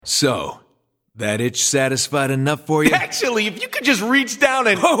So, that itch satisfied enough for you? Actually, if you could just reach down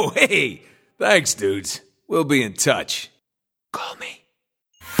and... Oh, hey! Thanks, dudes. We'll be in touch. Call me.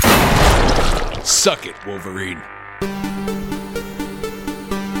 Suck it, Wolverine.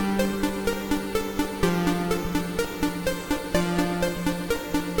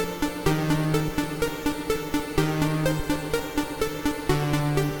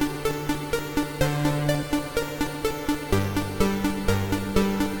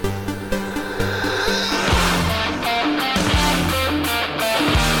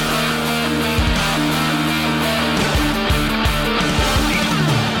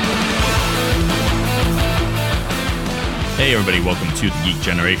 Hey everybody, welcome to the Geek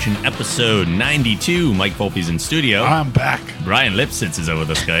Generation, episode 92. Mike Volpe's in studio. I'm back. Brian Lipsitz is over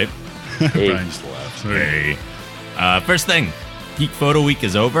the Skype. Hey. Brian just left. Hey. First thing, Geek Photo Week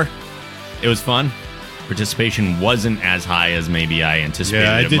is over. It was fun. Participation wasn't as high as maybe I anticipated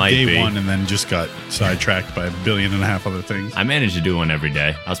I it did might day be. one and then just got sidetracked by 1.5 billion other things. I managed to do one every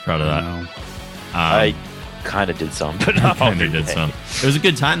day. I was proud of that. I kind of did some, but not kind every of did day. some. It was a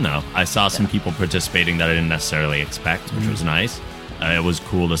good time, though. I saw some people participating that I didn't necessarily expect, which was nice. It was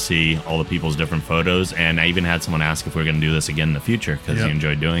cool to see all the people's different photos, and I even had someone ask if we are going to do this again in the future because he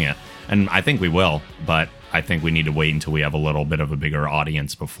enjoyed doing it. And I think we will, but I think we need to wait until we have a little bit of a bigger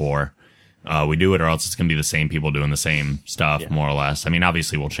audience before we do it, or else it's going to be the same people doing the same stuff, more or less. I mean,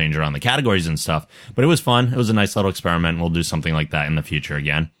 obviously, we'll change around the categories and stuff, but it was fun. It was a nice little experiment. We'll do something like that in the future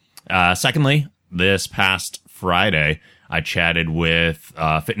again. Secondly, this past Friday, I chatted with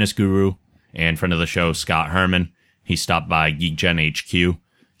fitness guru and friend of the show, Scott Herman. He stopped by Geek Gen HQ.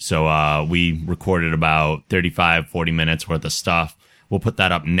 So we recorded about 35, 40 minutes worth of stuff. We'll put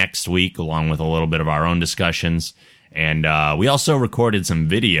that up next week along with a little bit of our own discussions. And we also recorded some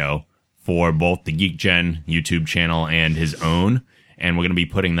video for both the Geek Gen YouTube channel and his own. And we're going to be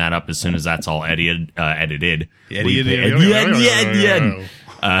putting that up as soon as that's all edited. So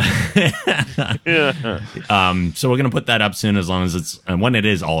we're going to put that up soon as long as it's when it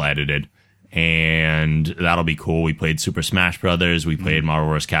is all edited, and that'll be cool. We played Super Smash Brothers. We played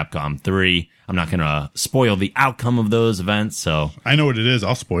Marvel vs. Capcom 3. I'm not going to spoil the outcome of those events, so I know what it is.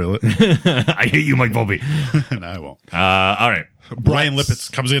 I'll spoil it. I hate you, Mike Volpe. No, I won't. All right. Brian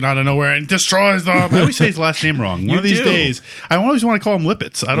Lipitz comes in out of nowhere and destroys them. I always say his last name wrong. One of these days, I always want to call him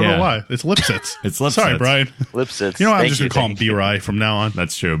Lipitz. I don't know why. It's Lipsitz. It's Lipsitz. Sorry, Brian. Lipsitz. You know what? I'm just going to call him B-Rye from now on.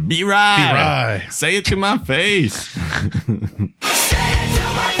 That's true. B-Rye. B-Rye. Say it to my face.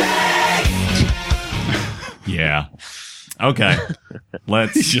 Yeah. Okay.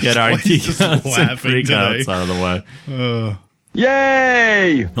 Let's get our geek outs and freakouts out of the way.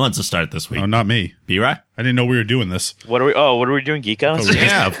 Yay! Who wants to start this week? Oh, not me. B-Rye? I didn't know we were doing this. What are we doing? Geek outs?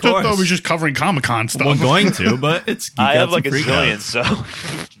 Yeah, of I course. thought we were just covering Comic-Con stuff. We're going to, but it's geek I have outs like a and freak zillion, outs.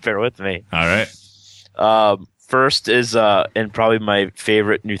 so bear with me. All right. First is, and probably my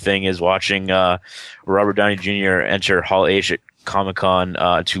favorite new thing is watching Robert Downey Jr. enter Hall H at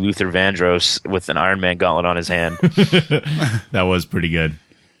Comic-Con to Luther Vandross with an Iron Man gauntlet on his hand. That was pretty good.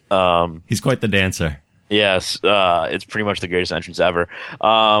 He's quite the dancer. Yes, it's pretty much the greatest entrance ever.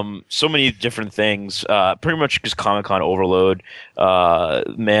 So many different things. Pretty much just Comic-Con overload.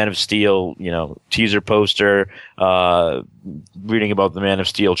 Man of Steel, teaser poster. Reading about the Man of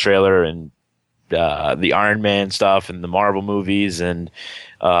Steel trailer and the Iron Man stuff and the Marvel movies and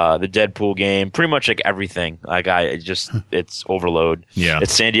the Deadpool game. Pretty much like everything. Like it's overload. Yeah.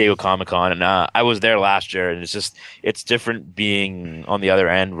 It's San Diego Comic-Con, and I was there last year, and it's different being on the other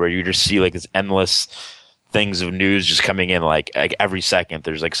end where you just see like this endless things of news just coming in like every second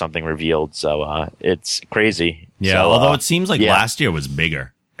there's like something revealed, so it's crazy. Yeah, so, although it seems like last year was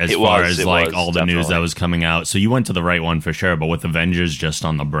bigger as far as like all the news that was coming out. So you went to the right one for sure, but with Avengers just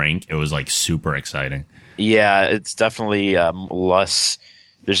on the brink, it was like super exciting. Yeah, it's definitely less.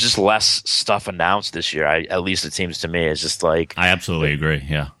 There's just less stuff announced this year. At least it seems to me. It's just like I absolutely agree.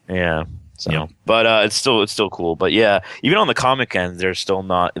 Yeah. So, but it's still cool. But yeah, even on the comic end, there's still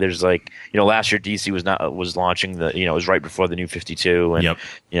not. There's like last year DC was launching the it was right before the New 52, and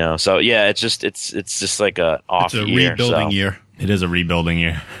so yeah, it's just like a off. It's a year, rebuilding year. It is a rebuilding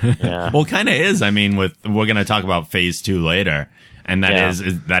year. Yeah. Well, kind of is. I mean, we're going to talk about Phase 2 later, and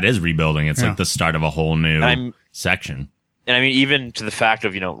that is rebuilding. It's like the start of a whole new section. And I mean, even to the fact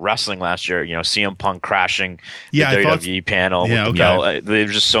of wrestling last year, CM Punk crashing the Yeah, WWE panel with the belt. There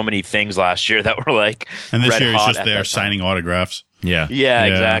were just so many things last year that were like. And this red year he's hot just at there that time. signing autographs. Yeah. Yeah,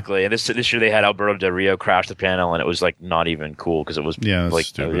 exactly. And this year they had Alberto Del Rio crash the panel, and it was like not even cool because it was like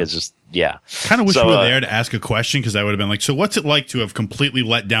stupid. it's just Kind of wish we were there to ask a question because I would have been like, so what's it like to have completely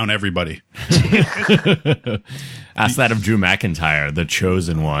let down everybody? Ask that of Drew McIntyre, the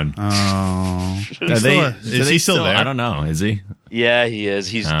chosen one. Oh, Is he still there? I I don't know. Is he? Yeah, he is.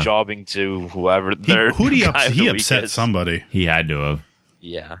 He's jobbing to whoever. He upset somebody. He had to have.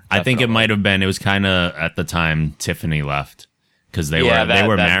 Yeah, definitely. I think it might have been. It was kind of at the time Tiffany left because they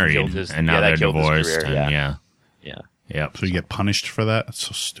were married and now they're divorced. And Yep. So you get punished for that? That's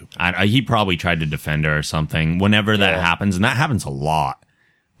so stupid. He probably tried to defend her or something. Whenever that happens, and that happens a lot.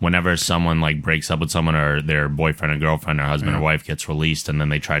 Whenever someone like breaks up with someone or their boyfriend or girlfriend or husband or wife gets released and then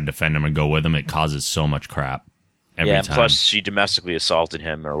they try to defend him or go with him, it causes so much crap. Every time. Plus she domestically assaulted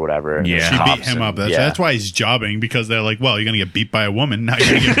him or whatever. And she beat him up. That's why he's jobbing, because they're like, well, you're going to get beat by a woman. Now you're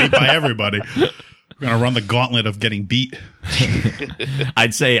going to get beat by everybody. We're going to run the gauntlet of getting beat.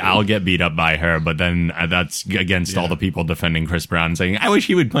 I'd say I'll get beat up by her, but then that's against all the people defending Chris Brown saying, I wish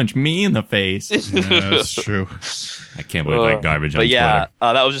he would punch me in the face. Yeah, that's true. I can't believe that garbage on Twitter.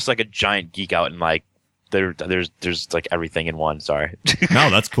 That was just like a giant geek out and like, there's like everything in one. Sorry. No,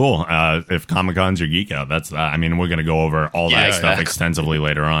 that's cool. If Comic-Con's your geek out, that's I mean, we're going to go over all that stuff extensively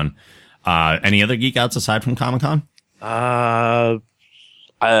later on. Any other geek outs aside from Comic-Con?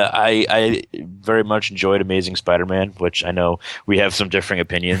 I very much enjoyed Amazing Spider-Man, which I know we have some differing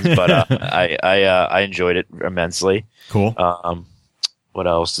opinions, but I enjoyed it immensely. Cool. What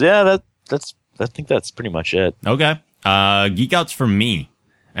else? Yeah, I think that's pretty much it. Okay. Geek outs for me.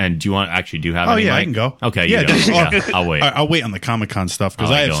 And do you have any, I Mike? can go. Okay, I'll wait. I'll wait on the Comic-Con stuff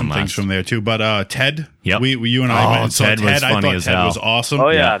because I have some things from there too. But Ted, you and I went. Ted was funny as hell. Ted was awesome. Oh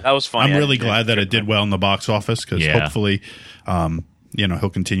yeah, that was funny. I'm really glad that it did well in the box office because hopefully, he'll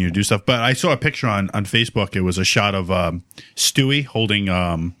continue to do stuff. But I saw a picture on Facebook. It was a shot of Stewie holding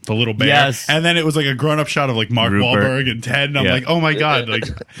the little bear, and then it was like a grown-up shot of like Mark Wahlberg and Ted, and I'm like, oh my god, like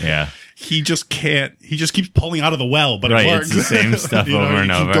he just can't. He just keeps pulling out of the well, but it works. It's the same stuff over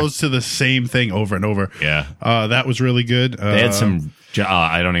and over. He goes to the same thing over and over. Yeah, that was really good. They had some.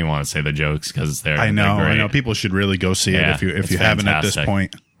 I don't even want to say the jokes because they're. I know. They're great. I know. People should really go see it if you haven't at this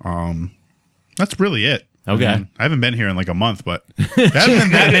point. That's really it. Okay. I haven't been here in like a month, but there haven't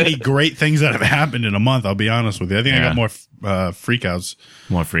been that many great things that have happened in a month. I'll be honest with you. I think I got more freakouts.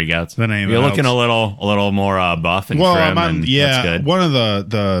 More freakouts. Than anything You're else. looking a little more buff and trim. That's good. One of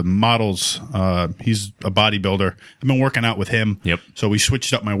the models, he's a bodybuilder. I've been working out with him. Yep. So we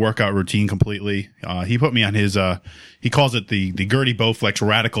switched up my workout routine completely. He put me on his, he calls it the Gertie Bowflex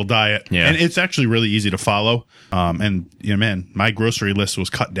radical diet. Yeah. And it's actually really easy to follow. And my grocery list was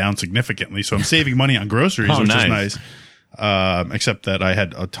cut down significantly. So I'm saving money on groceries, which is nice. Except that I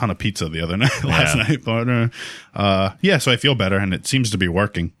had a ton of pizza the other night, last night. But, so I feel better and it seems to be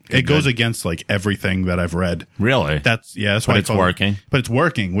working. It goes against like everything that I've read. Really? That's why it's working. But it's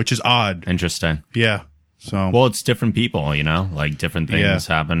working, which is odd. Interesting. Yeah. So well, it's different people, like different things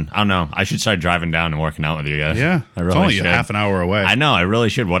happen. I don't know. I should start driving down and working out with you guys. Yeah. I really it's only should. half an hour away. I know. I really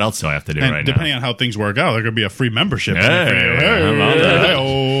should. What else do I have to do right now? Depending on how things work out, there could be a free membership. Yeah.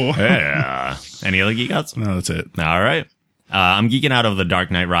 Any other geek outs? No, that's it. All right. I'm geeking out of The Dark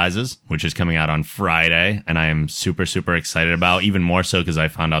Knight Rises, which is coming out on Friday, and I am super, super excited about, even more so because I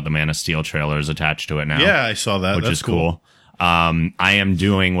found out the Man of Steel trailer is attached to it now. Yeah, I saw that. Which That's is cool. I am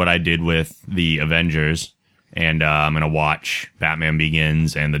doing what I did with the Avengers, and I'm going to watch Batman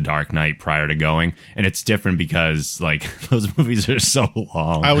Begins and The Dark Knight prior to going. And it's different because, like, those movies are so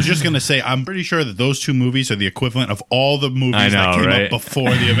long. I was just going to say, I'm pretty sure that those two movies are the equivalent of all the movies that came up before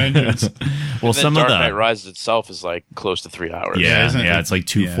the Avengers. Well, some Dark Knight Rises itself is like close to 3 hours. Yeah, it's like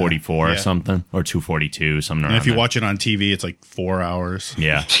 244 or something, or 242, something around And if you there. watch it on TV, it's like 4 hours.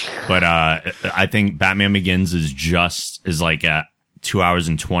 Yeah. But I think Batman Begins is like at 2 hours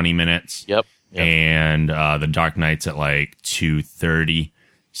and 20 minutes. Yep. And The Dark Knight's at like 2:30,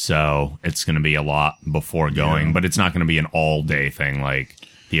 so it's going to be a lot before going, but it's not going to be an all-day thing like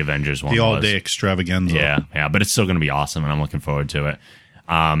the Avengers one. The all-day extravaganza. Yeah, but it's still going to be awesome, and I'm looking forward to it.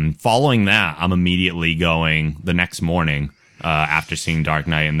 Following that, I'm immediately going the next morning after seeing Dark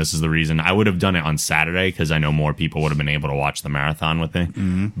Knight, and this is the reason I would have done it on Saturday because I know more people would have been able to watch the marathon with me.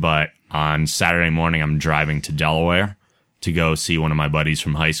 Mm-hmm. But on Saturday morning, I'm driving to Delaware to go see one of my buddies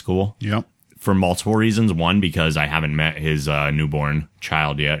from high school. Yep. For multiple reasons. One, because I haven't met his newborn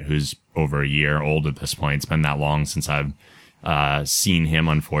child yet, who's over a year old at this point. It's been that long since I've seen him,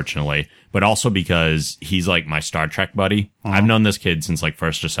 unfortunately. But also because he's like my Star Trek buddy. Uh-huh. I've known this kid since like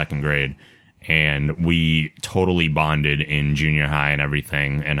first or second grade. And we totally bonded in junior high and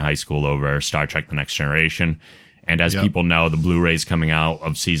everything and high school over Star Trek The Next Generation. And as people know, the Blu-ray's coming out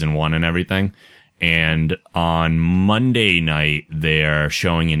of season 1 and everything. And on Monday night, they're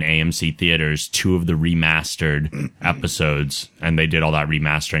showing in AMC theaters 2 of the remastered episodes. And they did all that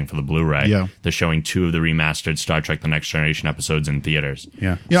remastering for the Blu-ray. Yeah. They're showing 2 of the remastered Star Trek The Next Generation episodes in theaters.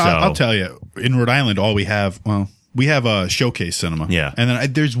 Yeah. Yeah, I'll tell you. In Rhode Island, all we have, we have a Showcase Cinema. Yeah. And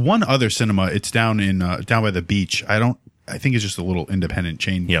then there's one other cinema. It's down by the beach. I think it's just a little independent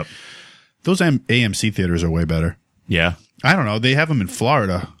chain. Yep. Those AMC theaters are way better. Yeah. I don't know. They have them in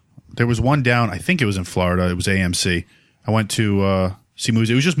Florida. There was one down, I think it was in Florida. It was AMC. I went to see movies.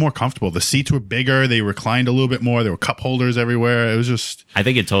 It was just more comfortable. The seats were bigger. They reclined a little bit more. There were cup holders everywhere. It was just... I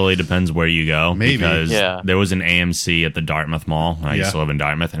think it totally depends where you go. Maybe. Because there was an AMC at the Dartmouth Mall. I used to live in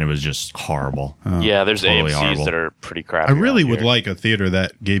Dartmouth, and it was just horrible. Yeah, there's Totally AMCs horrible. that are pretty crappy. I really around would here. like a theater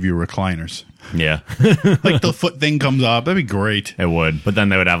that gave you recliners. Yeah. Like the foot thing comes up. That'd be great. It would. But then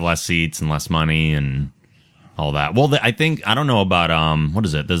they would have less seats and less money and all that. Well, I don't know about, what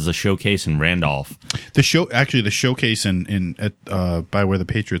is it? There's a Showcase in Randolph. The Showcase by where the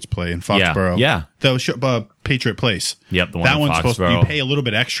Patriots play in Foxborough. Yeah. The Patriot Place. Yep, the one that in one's supposed to, you Foxborough. pay a little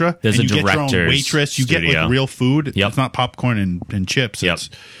bit extra. There's and a you get your own director's waitress. You get studio. like real food. Yep. It's not popcorn and chips. Yep. It's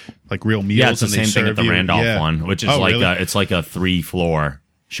like real meals. Yeah, it's the and same they thing at serve the you. Randolph Yeah. one, which is really? it's like a 3-floor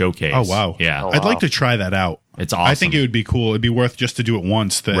Showcase. Oh, wow. Yeah. Oh, I'd like wow. to try that out. It's awesome. I think it would be cool. It'd be worth just to do it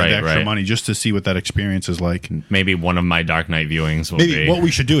once, the extra money, just to see what that experience is like. Maybe one of my Dark Knight viewings will Maybe be. what we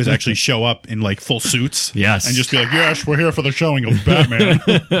should do is actually show up in like full suits. Yes. And just be like, yes, we're here for the showing of Batman.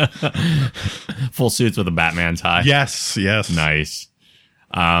 Full suits with a Batman tie. Yes. Nice.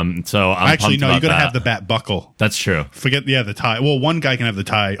 So I'm Actually, pumped no, about you got to that. have the bat buckle. That's true. Forget, the tie. Well, one guy can have the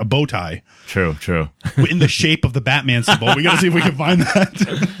tie, a bow tie, True. in the shape of the Batman symbol. We got to see if we can find that.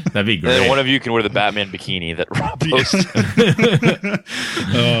 That'd be And great. then one of you can wear the Batman bikini that Rob posted.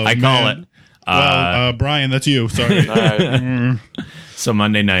 I call it. Well, Brian, that's you. Sorry. All right. So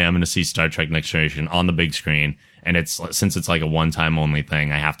Monday night, I'm going to see Star Trek Next Generation on the big screen. And since it's like a one-time only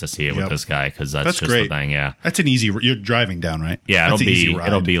thing, I have to see it with this guy because that's just great. the thing. Yeah. That's an easy. You're driving down, right? Yeah, That's an easy ride.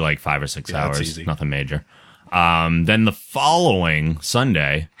 it'll be like 5 or 6 Yeah, that's hours. easy. Nothing major. Then the following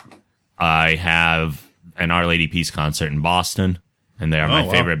Sunday, I have an Our Lady Peace concert in Boston, and they are my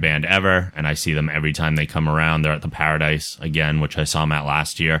favorite band ever. And I see them every time they come around. They're at the Paradise again, which I saw them at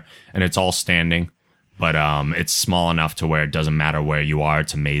last year, and it's all standing. But it's small enough to where it doesn't matter where you are.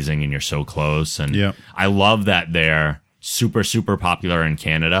 It's amazing, and you're so close. And I love that they're super, super popular in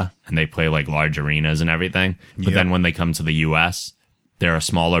Canada, and they play like large arenas and everything. But then when they come to the U.S., they're a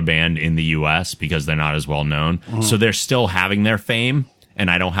smaller band in the U.S. because they're not as well known. So they're still having their fame,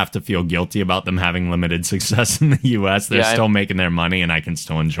 and I don't have to feel guilty about them having limited success in the U.S. They're still making their money, and I can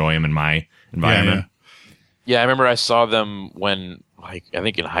still enjoy them in my environment. Yeah, I remember I saw them when, like, I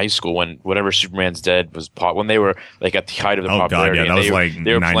think in high school when whatever Superman's Dead was when they were like at the height of the popularity. God, yeah, that was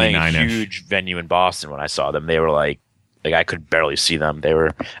they were playing a 99-ish. huge venue in Boston when I saw them. They were like I could barely see them. They were,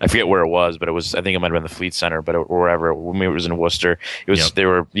 I forget where it was, but I think it might have been the Fleet Center, or wherever. Maybe it was in Worcester. It was, they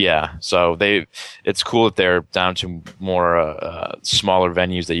were, so it's cool that they're down to more, smaller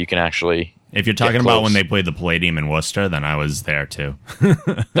venues that you can actually. If you're talking about when they played the Palladium in Worcester, then I was there too.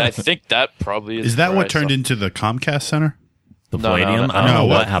 I think that probably is. Is that what turned into the Comcast Center? The Palladium? No, I don't know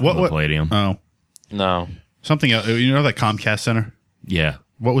what happened to the what- Palladium. Oh, No. something else. You know that Comcast Center? Yeah.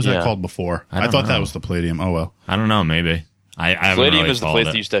 What was that Yeah. called before? I I don't thought know. that was the Palladium. Oh well. I don't know, maybe. I haven't Palladium really is the followed place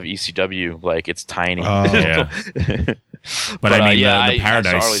it. that used to have ECW. Like, it's tiny. Yeah. But I mean, the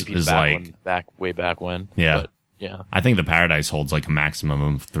Paradise is like, way back when. Yeah. But, yeah. I think the Paradise holds like a maximum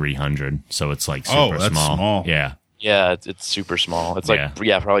of 300, so it's like super Oh, that's small. small. Yeah, Yeah, it's super small. It's like,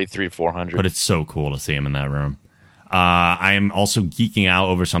 probably 300 to 400. but it's so cool to see him in that room. I am also geeking out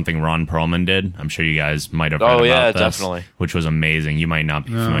over something Ron Perlman did. I'm sure you guys might have heard about this, definitely. which was amazing. You might not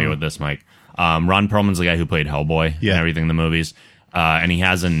be familiar with this, Mike. Ron Perlman's the guy who played Hellboy and everything in the movies, and he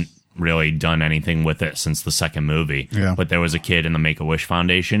hasn't really done anything with it since the second movie. Yeah. But there was a kid in the Make-A-Wish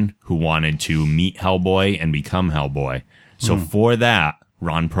Foundation who wanted to meet Hellboy and become Hellboy. So for that,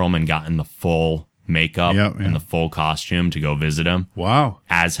 Ron Perlman got in the full makeup and the full costume to go visit him Wow.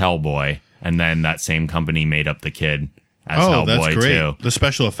 as Hellboy. And then that same company made up the kid as Oh, Hellboy that's great. too. The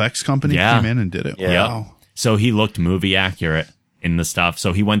special effects company came in and did it. Yeah. Wow. So he looked movie accurate in the stuff.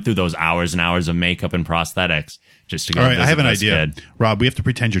 So he went through those hours and hours of makeup and prosthetics just to go All right, visit I have an this idea. kid. Rob, we have to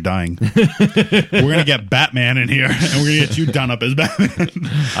pretend you're dying. We're going to get Batman in here, and we're going to get you done up as Batman.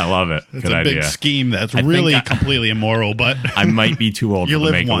 I love it. It's Good a idea. big scheme that's I think really I- completely immoral, but I might be too old You for the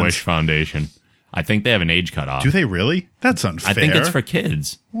live Make-A-Wish once. Foundation. I think they have an age cutoff. do they really? That's unfair. I think it's for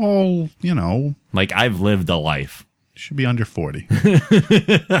kids. Well, you know, Like, I've lived a life. should be under 40.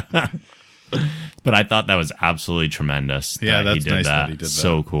 But I thought that was absolutely tremendous. Yeah, that's he did nice that. that he did that.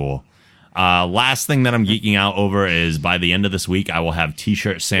 So cool. Last thing that I'm geeking out over is by the end of this week, I will have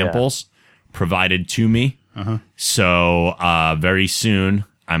T-shirt samples provided to me. So very soon,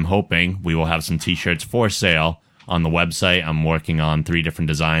 I'm hoping we will have some T-shirts for sale on the website. I'm working on 3 different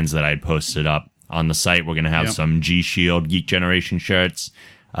designs that I posted up on the site. We're going to have some G Shield Geek Generation shirts,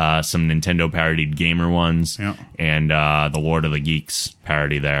 some Nintendo parodied gamer ones, and the Lord of the Geeks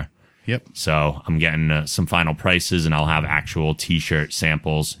parody there. Yep. So I'm getting some final prices, and I'll have actual T-shirt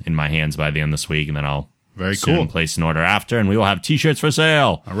samples in my hands by the end of this week, and then I'll soon place an order after, and we will have T-shirts for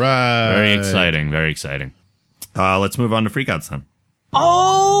sale. All right. Very exciting. Very exciting. Let's move on to freakouts then.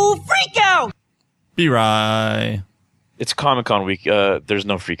 Oh, freak out! Be right. It's Comic-Con week. There's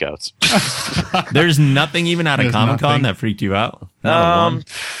no freakouts. There's nothing even out of Comic-Con that freaked you out? Not one?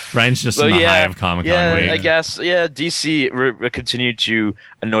 Brian's just in the high of Comic-Con week. I guess. Yeah, DC continued to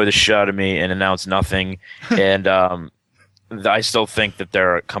annoy the shit out of me and announce nothing. And I still think that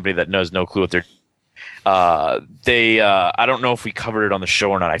they're a company that knows no clue what they're I don't know if we covered it on the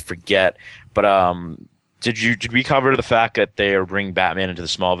show or not. I forget. But did we cover the fact that they are bringing Batman into the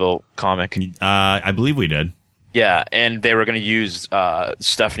Smallville comic? I believe we did. Yeah, and they were going to use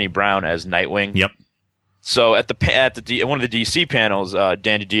Stephanie Brown as Nightwing. Yep. So at one of the DC panels,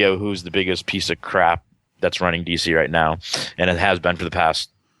 Dan DiDio, who's the biggest piece of crap that's running DC right now, and it has been for the past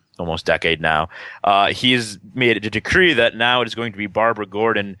almost decade now, he's made a decree that now it is going to be Barbara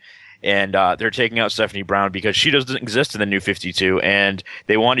Gordon, and they're taking out Stephanie Brown because she doesn't exist in the New 52, and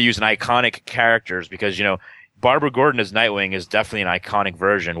they want to use an iconic characters because, you know, Barbara Gordon as Nightwing is definitely an iconic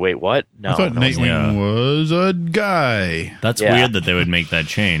version. Wait, what? No, I thought Nightwing was a guy. That's weird that they would make that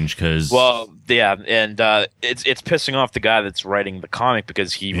change because. Well, yeah, and it's pissing off the guy that's writing the comic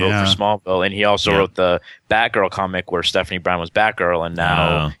because he wrote for Smallville and he also wrote the Batgirl comic where Stephanie Brown was Batgirl, and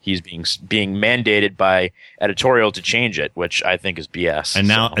now he's being mandated by editorial to change it, which I think is BS. And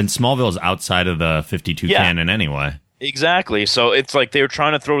now, and Smallville is outside of the 52 canon anyway. Exactly. So it's like they were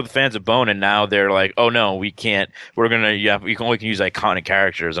trying to throw the fans a bone, and now they're like, "Oh no, we can't. We're gonna. We can only use iconic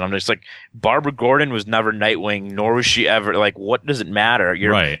characters." And I'm just like, Barbara Gordon was never Nightwing, nor was she ever. Like, what does it matter?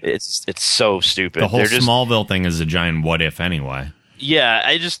 Right. It's so stupid. The whole Smallville thing is a giant what if anyway. Yeah,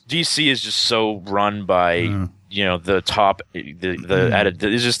 DC is just so run by the top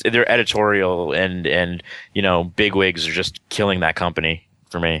it's just their editorial and bigwigs are just killing that company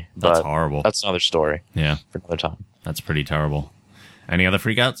for me. That's horrible. That's another story. Yeah, for another time. That's pretty terrible. Any other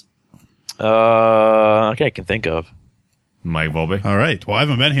freakouts? Okay, I can think of. Mike Volby. All right. Well, I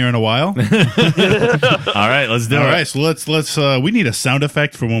haven't been here in a while. All right, let's do it. All right, so let's we need a sound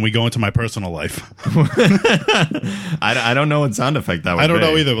effect for when we go into my personal life. I don't know what sound effect that would be. I don't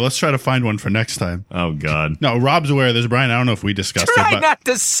know either, but let's try to find one for next time. Oh, God. No, Rob's aware of this. Brian, I don't know if we discussed it. Try not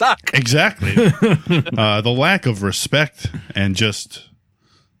to suck. Exactly. The lack of respect and just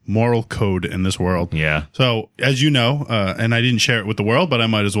moral code in this world. Yeah. So, as you know, and I didn't share it with the world, but I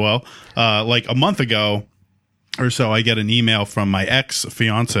might as well. Like a month ago or so, I get an email from my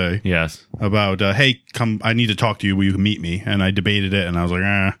ex-fiance. Yes. About, hey, come, I need to talk to you. Will you meet me? And I debated it, and I was like,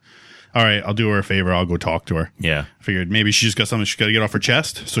 all right, I'll do her a favor. I'll go talk to her. Yeah. I figured maybe she's got something she's got to get off her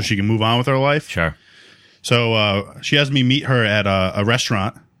chest so she can move on with her life. Sure. So she has me meet her at a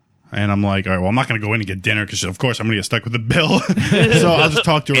restaurant. And I'm like, all right, well, I'm not going to go in and get dinner because, of course, I'm going to get stuck with the bill. So I'll just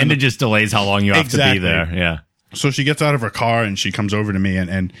talk to her. And it just delays how long you have to be there. Yeah. So she gets out of her car and she comes over to me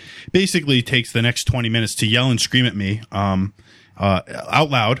and basically takes the next 20 minutes to yell and scream at me out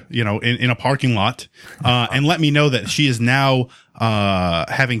loud, in a parking lot, and let me know that she is now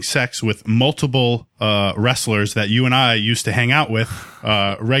having sex with multiple wrestlers that you and I used to hang out with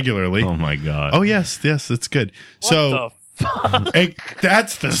regularly. Oh, my God. Oh, yes, it's good.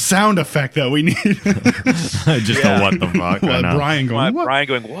 That's the sound effect that we need. Just a what the fuck. Brian going, what? Brian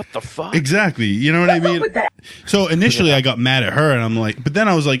going, what the fuck? Exactly. You know what I mean? So initially I got mad at her and I'm like, but then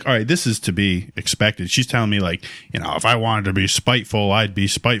I was like, all right, this is to be expected. She's telling me like, if I wanted to be spiteful, I'd be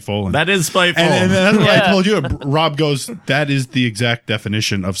spiteful. And that is spiteful. And that's what I told you. Rob goes, that is the exact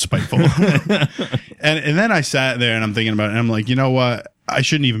definition of spiteful. and then I sat there and I'm thinking about it and I'm like, you know what? I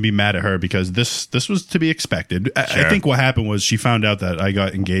shouldn't even be mad at her because this was to be expected. Sure. I think what happened was she found out that I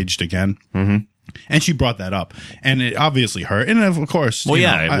got engaged again. Mm-hmm. And she brought that up. And it obviously hurt. And of course, well,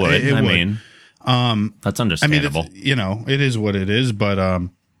 it would. I mean, that's understandable. I mean, it is what it is. But,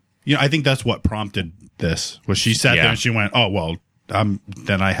 I think that's what prompted this was she sat there and she went, oh, well,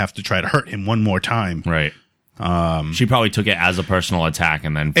 then I have to try to hurt him one more time. Right. She probably took it as a personal attack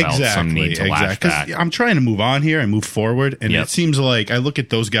and then felt some need to lash back. I'm trying to move on here and move forward, and it seems like I look at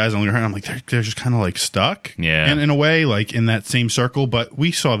those guys on the other hand, I'm like, they're just kind of like stuck, in a way, like in that same circle. But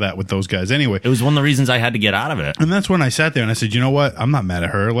we saw that with those guys anyway. It was one of the reasons I had to get out of it, and that's when I sat there and I said, you know what? I'm not mad at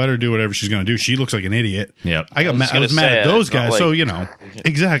her. Let her do whatever she's going to do. She looks like an idiot. Yep. I was mad at those guys. So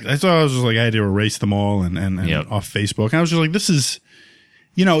exactly. So I was just like, I had to erase them all and off Facebook. And I was just like, this is.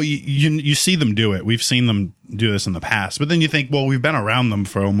 You see them do it. We've seen them do this in the past. But then you think, well, we've been around them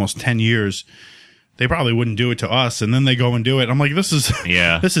for almost 10 years. They probably wouldn't do it to us. And then they go and do it. I'm like, this is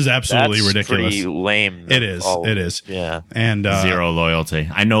absolutely ridiculous. Pretty lame. It is. It is. Yeah. And zero loyalty.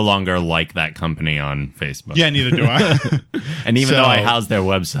 I no longer like that company on Facebook. Yeah, neither do I. And even though I house their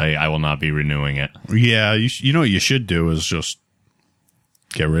website, I will not be renewing it. Yeah. You know what you should do is just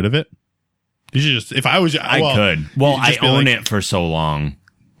get rid of it. You should just, if I was, I could. Well, I own it for so long.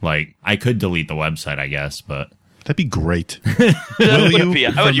 Like, I could delete the website, I guess, but that'd be great. Will you?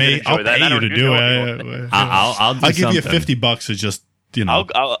 I'll pay you to do it. I'll give you $50 to just, delete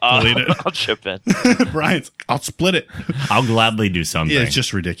it. I'll chip in. Brian, I'll split it. I'll gladly do something. Yeah, it's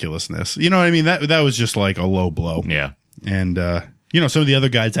just ridiculousness. You know what I mean? That was just like a low blow. Yeah. And, some of the other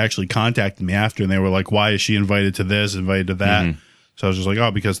guys actually contacted me after, and they were like, why is she invited to this, invited to that? Mm-hmm. So I was just like,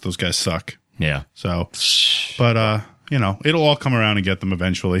 oh, because those guys suck. Yeah. So, but, it'll all come around and get them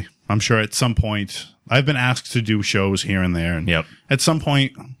eventually. I'm sure at some point. I've been asked to do shows here and there. And at some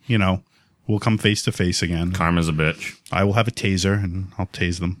point, we'll come face to face again. Karma's a bitch. I will have a taser and I'll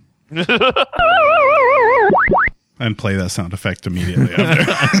tase them. And play that sound effect immediately after.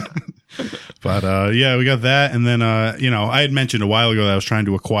 But, we got that. And then, I had mentioned a while ago that I was trying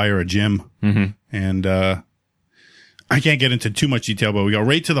to acquire a gym. Mm-hmm. And, I can't get into too much detail, but we got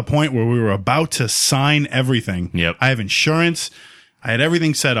right to the point where we were about to sign everything. Yep. I have insurance. I had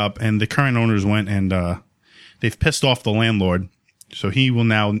everything set up, and the current owners went and they've pissed off the landlord. So he will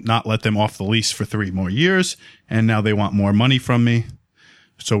now not let them off the lease for 3 more years, and now they want more money from me.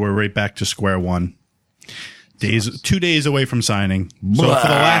 So we're right back to square one. 2 days away from signing. So for the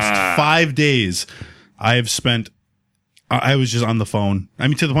last 5 days, I have spent... I was just on the phone. I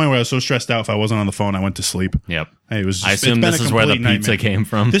mean, to the point where I was so stressed out, if I wasn't on the phone, I went to sleep. Yep. It was just, I assume this is where the pizza came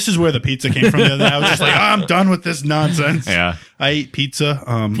from. This is where the pizza came from the other day. I was just like, I'm done with this nonsense. Yeah. I ate pizza.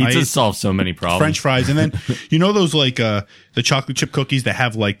 Pizza solves so many problems. French fries. And then, those like the chocolate chip cookies that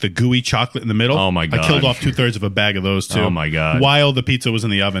have like the gooey chocolate in the middle? Oh my God. I killed off 2/3 of a bag of those too. Oh my God. While the pizza was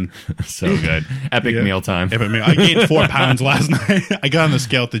in the oven. So good. Epic meal time. Epic meal. I gained 4 pounds last night. I got on the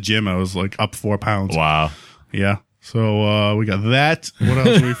scale at the gym. I was like up 4 pounds. Wow. Yeah. So, we got that. What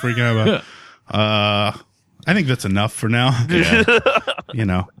else are we freaking out about? I think that's enough for now.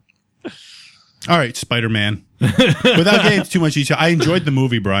 Yeah. All right, Spider-Man. Without getting into too much detail, I enjoyed the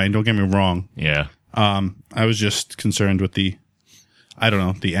movie, Brian. Don't get me wrong. Yeah. I was just concerned with the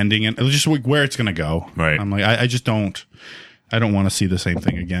ending and just where it's going to go. Right. I'm like, I don't want to see the same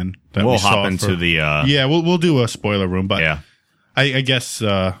thing again. That we'll hop into the... Yeah, we'll do a spoiler room, but yeah. I guess...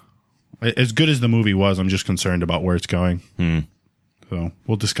 as good as the movie was, I'm just concerned about where it's going. So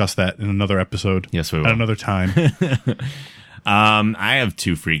we'll discuss that in another episode. Yes, we will. At another time. I have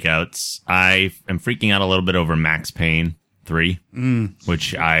 2 freakouts. I am freaking out a little bit over Max Payne 3,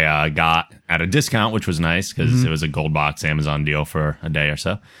 which I got at a discount, which was nice because it was a gold box Amazon deal for a day or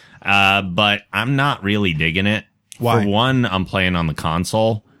so. But I'm not really digging it. Why? For one, I'm playing on the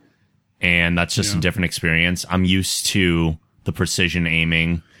console, and that's just a different experience. I'm used to the precision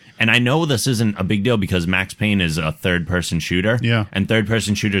aiming. And I know this isn't a big deal because Max Payne is a third-person shooter. Yeah. And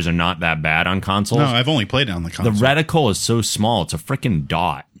third-person shooters are not that bad on consoles. No, I've only played it on the console. The reticle is so small. It's a freaking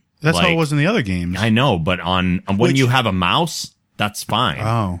dot. That's how it was in the other games. I know, but when you have a mouse, that's fine.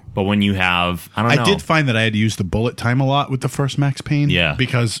 Oh. But when you have, I don't know. I did find that I had to use the bullet time a lot with the first Max Payne. Yeah.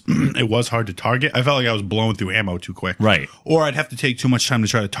 Because it was hard to target. I felt like I was blowing through ammo too quick. Right. Or I'd have to take too much time to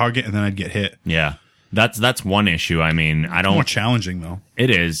try to target and then I'd get hit. Yeah. That's one issue. I mean, I don't. More challenging though. It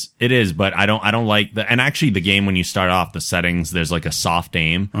is, but I don't like the. And actually, the game when you start off, the settings there's like a soft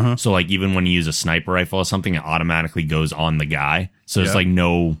aim. So like even when you use a sniper rifle or something, it automatically goes on the guy. So there's like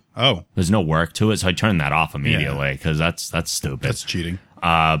there's no work to it. So I turned that off immediately because that's stupid. That's cheating.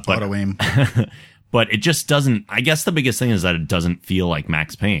 But auto aim. But it just doesn't. I guess the biggest thing is that it doesn't feel like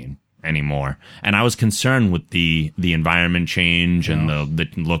Max Payne anymore. And I was concerned with the environment change and the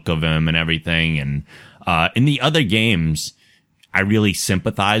look of him and everything. And in the other games, I really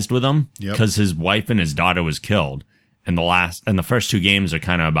sympathized with him because his wife and his daughter was killed. And the first 2 games are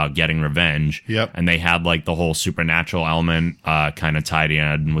kind of about getting revenge. Yep. And they had like the whole supernatural element kind of tied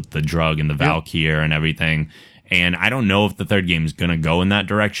in with the drug and the Valkyr and everything. And I don't know if the third game is going to go in that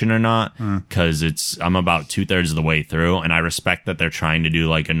direction or not, because I'm about 2/3 of the way through, and I respect that they're trying to do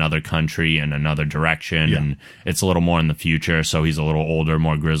like another country and another direction, and it's a little more in the future, so he's a little older,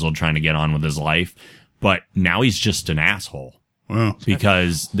 more grizzled, trying to get on with his life. But now he's just an asshole. Wow.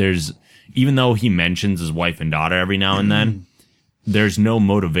 Because even though he mentions his wife and daughter every now and then, there's no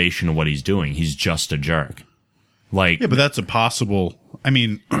motivation of what he's doing. He's just a jerk. Like, yeah, but that's a possible. I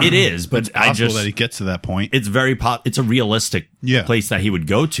mean, it is, but it's possible that he gets to that point. It's it's a realistic place that he would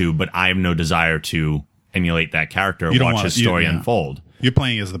go to, but I have no desire to emulate that character or watch his story unfold. You're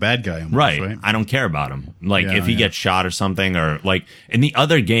playing as the bad guy, almost, right? I don't care about him. Like, if he gets shot or something, or like in the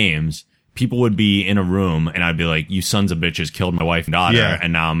other games, people would be in a room and I'd be like, you sons of bitches killed my wife and daughter,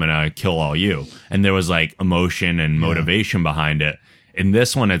 and now I'm gonna kill all you. And there was like emotion and motivation behind it. In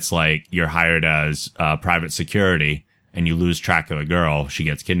this one, it's like you're hired as private security and you lose track of a girl. She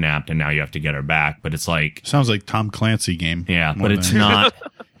gets kidnapped and now you have to get her back. But it's like... Sounds like Tom Clancy game. Yeah, but it's not...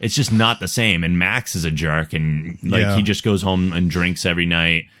 It's just not the same. And Max is a jerk and like he just goes home and drinks every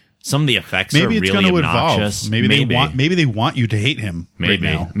night. Some of the effects are really obnoxious. Maybe they want you to hate him. Maybe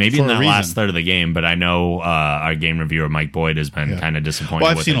right now, maybe in that last third of the game. But I know our game reviewer Mike Boyd has been kind of disappointed.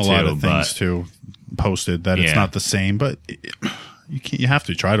 Well, I've with seen it a lot too, of things too posted that it's not the same, but. You have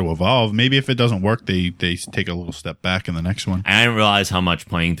to try to evolve. Maybe if it doesn't work, they take a little step back in the next one. I didn't realize how much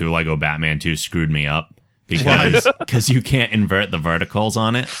playing through Lego Batman 2 screwed me up because you can't invert the verticals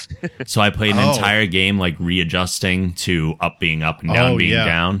on it. So I played an entire game like readjusting to up being up and down being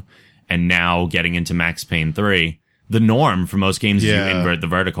down. And now getting into Max Payne 3, the norm for most games is you invert the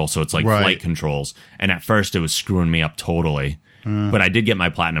vertical. So it's like flight controls. And at first it was screwing me up totally. But I did get my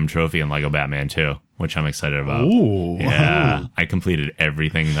platinum trophy in Lego Batman 2, which I'm excited about. Ooh. Yeah. I completed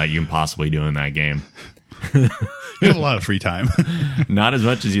everything that you can possibly do in that game. You have a lot of free time. Not as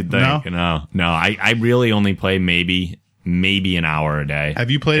much as you'd think. No. I really only play maybe an hour a day.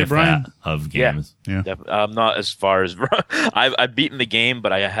 Have you played it, Brian? Of games. Yeah. I'm not as far as I've beaten the game,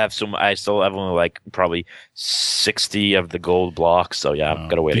 but I still have only like probably 60 of the gold blocks. So yeah, I've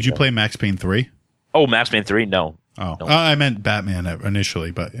got to wait. Did you play Max Payne 3? Oh, Max Payne 3? No. Oh, no. I meant Batman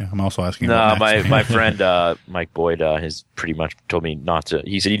initially, but I'm also asking. No, my friend Mike Boyd has pretty much told me not to.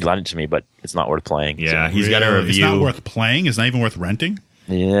 He said he'd lend it to me, but it's not worth playing. Yeah, so. He's got a review. It's not worth playing. It's not even worth renting.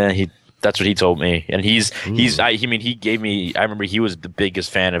 Yeah, that's what he told me, and he gave me. I remember he was the biggest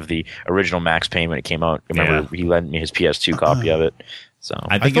fan of the original Max Payne when it came out. I remember he lent me his PS2 copy of it. So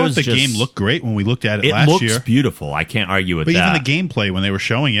I thought the game looked great when we looked at it last year. It looks beautiful. I can't argue with that. But even the gameplay when they were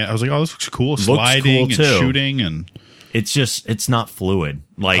showing it, I was like, "Oh, this looks cool." Sliding and shooting, and it's not fluid.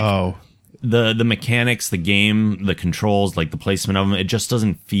 Like the mechanics, the game, the controls, like the placement of them, it just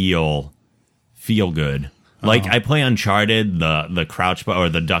doesn't feel good. Like I play Uncharted, the crouch button or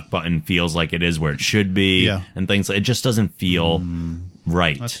the duck button feels like it is where it should be, and things. It just doesn't feel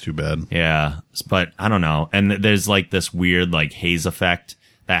right. That's too bad. Yeah, but I don't know. And there's like this weird like haze effect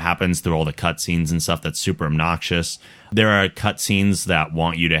that happens through all the cutscenes and stuff that's super obnoxious. There are cutscenes that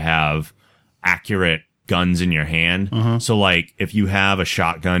want you to have accurate guns in your hand. So like if you have a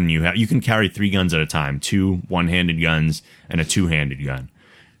shotgun, you can carry 3 guns at a time, 2 one-handed guns and a 2-handed gun.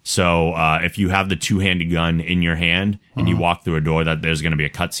 So if you have the 2-handed gun in your hand and you walk through a door that there's going to be a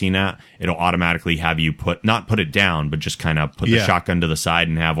cutscene at, it'll automatically have you not put it down, but just kind of put the shotgun to the side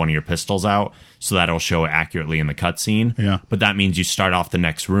and have one of your pistols out, so that'll show it accurately in the cutscene. Yeah. But that means you start off the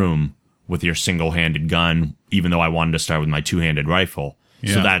next room with your single-handed gun, even though I wanted to start with my 2-handed rifle.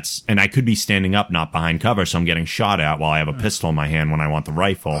 Yeah. So and I could be standing up, not behind cover, so I'm getting shot at while I have a pistol in my hand when I want the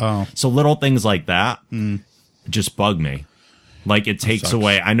rifle. So little things like that just bug me. Like it takes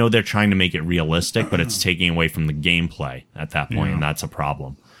away. I know they're trying to make it realistic, but it's taking away from the gameplay at that point, and that's a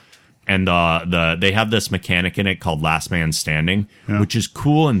problem. And they have this mechanic in it called Last Man Standing, which is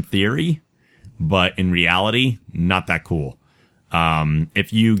cool in theory, but in reality, not that cool.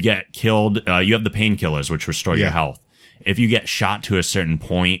 If you get killed, you have the painkillers, which restore your health. If you get shot to a certain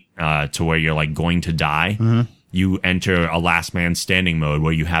point to where you're like going to die, you enter a Last Man Standing mode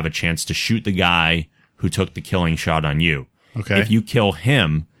where you have a chance to shoot the guy who took the killing shot on you. Okay. If you kill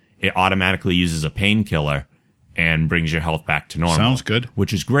him, it automatically uses a painkiller and brings your health back to normal. Sounds good.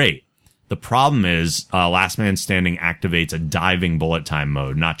 Which is great. The problem is Last Man Standing activates a diving bullet time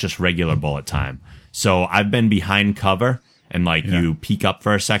mode, not just regular bullet time. So I've been behind cover and you peek up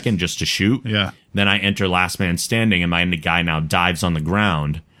for a second just to shoot. Yeah. Then I enter Last Man Standing and my guy now dives on the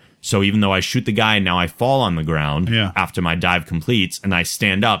ground. So even though I shoot the guy, now I fall on the ground after my dive completes and I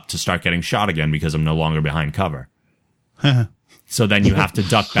stand up to start getting shot again because I'm no longer behind cover. So then you have to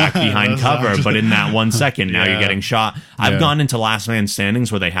duck back behind cover, but in that 1 second, now you're getting shot. I've gone into last man standings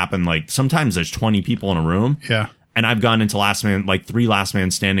where they happen like sometimes there's 20 people in a room. Yeah. And I've gone into like 3 last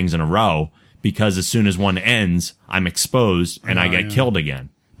man standings in a row because as soon as one ends, I'm exposed and I get killed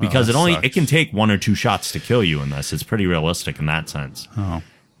again. Because it can take 1 or 2 shots to kill you in this. It's pretty realistic in that sense. Oh.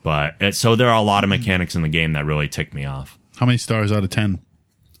 But so there are a lot of mechanics in the game that really tick me off. How many stars out of 10?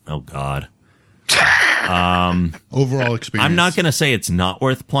 Oh God. Overall experience. I'm not going to say it's not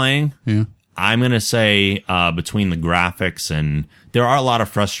worth playing. Yeah. I'm going to say between the graphics and there are a lot of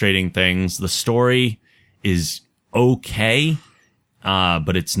frustrating things. The story is okay,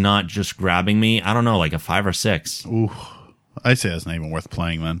 but it's not just grabbing me. I don't know, like a 5 or 6. Ooh. I'd say that's not even worth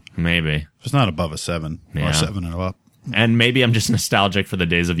playing then. Maybe. It's not above a 7 or 7 and up. And maybe I'm just nostalgic for the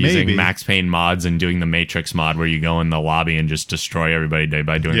days of using Max Payne mods and doing the Matrix mod where you go in the lobby and just destroy everybody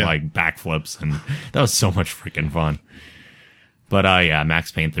by doing like backflips. And that was so much freaking fun. But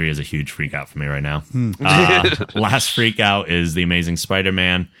Max Payne 3 is a huge freak out for me right now. Last freak out is The Amazing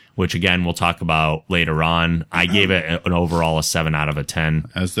Spider-Man, which again, we'll talk about later on. I gave it an overall a 7 out of a 10.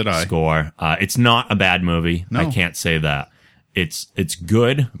 As did I. Score. It's not a bad movie. No. I can't say that. It's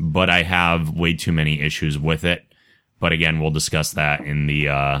good, but I have way too many issues with it. But again, we'll discuss that in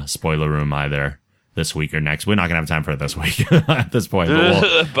the spoiler room either this week or next. We're not going to have time for it this week at this point.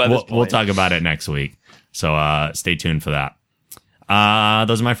 But we'll talk about it next week. So stay tuned for that.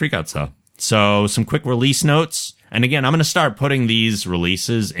 Those are my freakouts, though. So some quick release notes. And again, I'm going to start putting these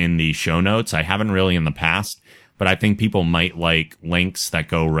releases in the show notes. I haven't really in the past, but I think people might like links that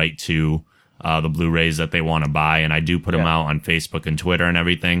go right to the Blu-rays that they want to buy, and I do put them out on Facebook and Twitter and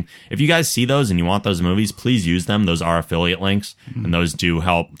everything. If you guys see those and you want those movies, please use them. Those are affiliate links, and those do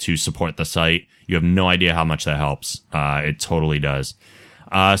help to support the site. You have no idea how much that helps. It totally does.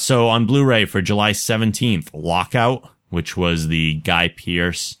 So on Blu-ray for July 17th, Lockout, which was the Guy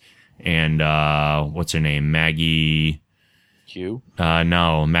Pearce and what's her name? Maggie Q?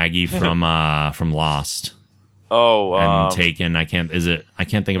 No, Maggie from Lost. Oh, and Taken. I can't think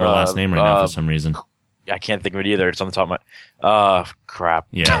of her last name right now for some reason. I can't think of it either. It's on the top of my. Crap.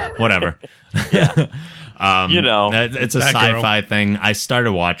 Yeah, whatever. Yeah. It's a sci-fi thing. I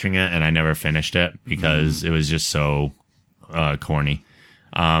started watching it and I never finished it because it was just so corny.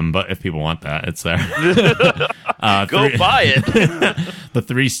 But if people want that, it's there. Go buy it. The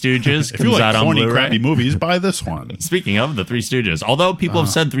Three Stooges. If you like corny, crappy movies, buy this one. Speaking of The Three Stooges, although people have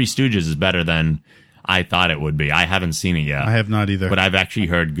said Three Stooges is better than I thought it would be. I haven't seen it yet. I have not either. But I've actually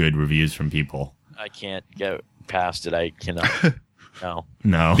heard good reviews from people. I can't get past it. I cannot.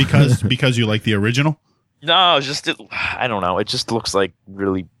 No. Because you like the original? No, it's just I don't know. It just looks like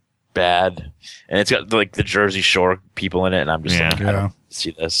really bad, and it's got like the Jersey Shore people in it, and I'm just like, I don't see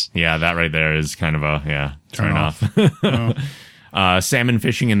this. Yeah, that right there is kind of a turn off. Salmon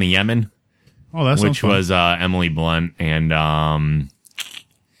fishing in the Yemen. Oh, that's which was Emily Blunt and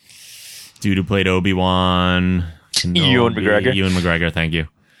dude who played Obi-Wan. Ewan McGregor. Ewan McGregor, thank you.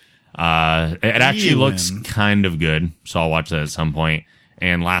 It actually looks kind of good, so I'll watch that at some point.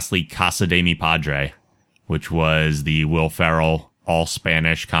 And lastly, Casa de Mi Padre, which was the Will Ferrell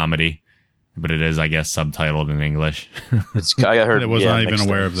all-Spanish comedy. But it is, I guess, subtitled in English. I heard. I was not even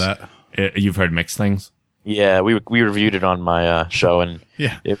aware of that. You've heard mixed things? Yeah, we reviewed it on my show, and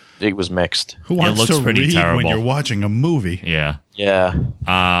it was mixed. Who wants to read when you're watching a movie? Yeah.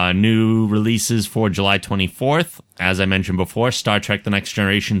 Yeah. New releases for July 24th. As I mentioned before, Star Trek The Next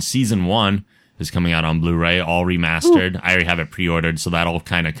Generation Season 1 is coming out on Blu-ray, all remastered. Ooh. I already have it pre-ordered, so that'll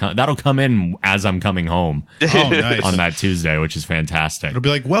come in as I'm coming home. Oh, nice. On that Tuesday, which is fantastic. It'll be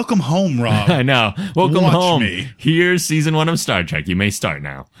like, welcome home, Rob. I know. Welcome home. Me. Here's Season 1 of Star Trek. You may start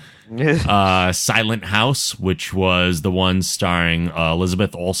now. Silent House, which was the one starring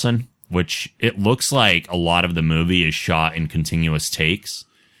Elizabeth Olsen, which it looks like a lot of the movie is shot in continuous takes.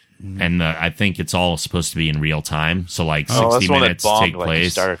 And I think it's all supposed to be in real time. So like 60 minutes take place.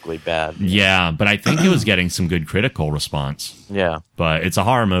 Hysterically bad. Yeah, but I think it was getting some good critical response. Yeah. But it's a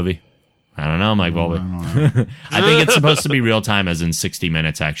horror movie. I don't know, Mike Bowlby. I think it's supposed to be real time, as in 60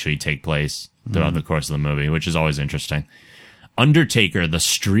 minutes actually take place throughout the course of the movie, which is always interesting. Undertaker, The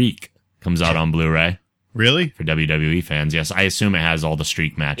Streak, comes out on Blu-ray. Really? For WWE fans, yes. I assume it has all the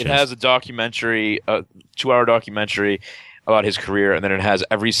Streak matches. It has a documentary, a 2-hour documentary about his career, and then it has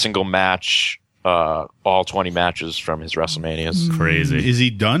every single match, all 20 matches from his WrestleManias. Crazy. Is he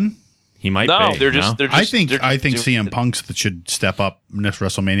done? He might be. No, they're just I think CM Punk should step up next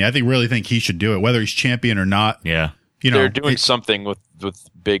WrestleMania. I really think he should do it, whether he's champion or not. Yeah. They're doing something with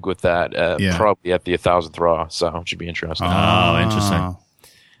that, probably at the 1,000th Raw, so it should be interesting. Oh, interesting.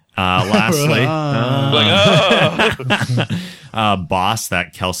 Lastly, oh. Boss,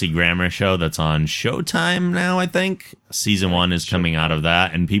 that Kelsey Grammer show that's on Showtime now, I think. Season 1 is coming out of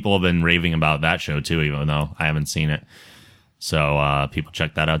that, and people have been raving about that show too, even though I haven't seen it. So people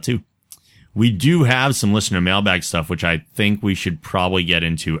check that out too. We do have some listener mailbag stuff, which I think we should probably get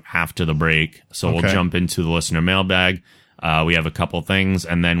into after the break. So we'll jump into the listener mailbag. We have a couple things,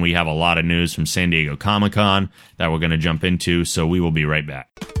 and then we have a lot of news from San Diego Comic-Con that we're going to jump into, so we will be right back.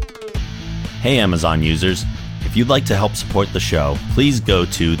 Hey, Amazon users. If you'd like to help support the show, please go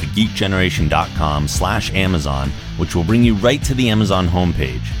to thegeekgeneration.com/Amazon, which will bring you right to the Amazon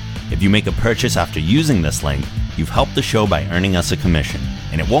homepage. If you make a purchase after using this link, you've helped the show by earning us a commission,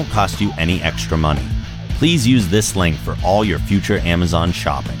 and it won't cost you any extra money. Please use this link for all your future Amazon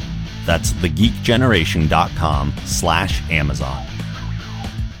shopping. That's thegeekgeneration.com/Amazon.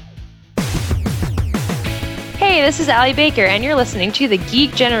 Hey, this is Allie Baker, and you're listening to the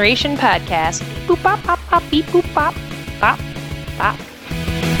Geek Generation Podcast. Boop, bop, pop, pop, beep, boop, bop, bop, bop.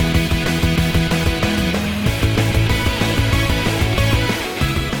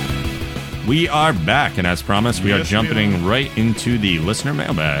 We are back, and as promised, we are jumping right into the listener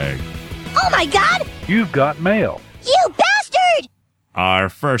mailbag. Oh my god! You've got mail. You bastard! Our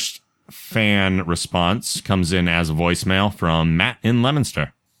first fan response comes in as a voicemail from Matt in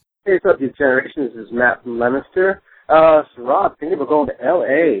Leominster. Hey, what's up, Geek Generation? This is Matt from Leominster. So, Rob, thinking about going to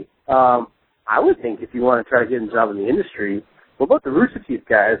L.A. I would think if you want to try to get a job in the industry, what about the Rooster Teeth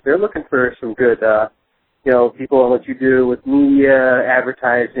guys? They're looking for some good, people on what you do with media,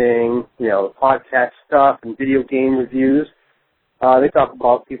 advertising, podcast stuff, and video game reviews. They talk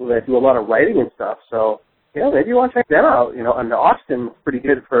about people that do a lot of writing and stuff. So, maybe you want to check them out. And Austin's pretty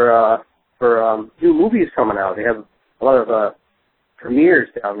good for new movies coming out. They have a lot of premieres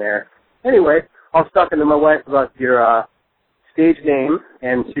down there. Anyway, I was talking to my wife about your stage name,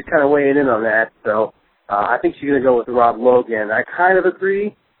 and she's kind of weighing in on that. So I think she's going to go with Rob Logan. I kind of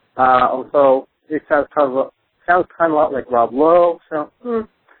agree. Although it sounds kind of a lot like Rob Lowe. So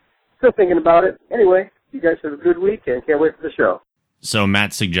still thinking about it. Anyway, you guys have a good week, and can't wait for the show. So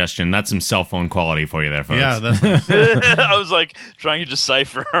Matt's suggestion, that's some cell phone quality for you there, folks. Yeah, that's I was like trying to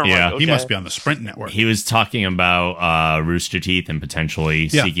decipher. Yeah. Like, okay. He must be on the Sprint network. He was talking about Rooster Teeth and potentially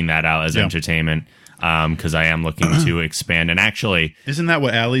seeking that out as entertainment, because I am looking to expand. And actually, isn't that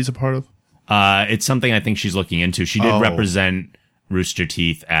what Allie's a part of? It's something I think she's looking into. She did represent Rooster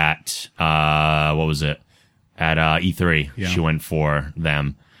Teeth at what was it? At E3. Yeah. She went for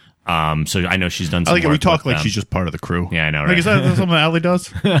them. So I know she's done some I like it. We work talk with like them. she's just part of the crew. Yeah, I know, Like, right? is that something Allie does?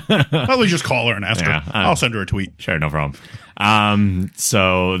 Probably just call her and ask Yeah, her. I'll send her a tweet. Sure, no problem.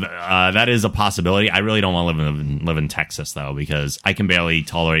 So that is a possibility. I really don't want to live in Texas, though, because I can barely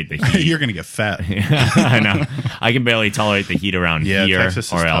tolerate the heat. You're going to get fat. I know. I can barely tolerate the heat around here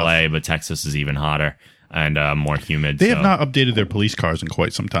Texas or is LA, tough. but Texas is even hotter and more humid. They have not updated their police cars in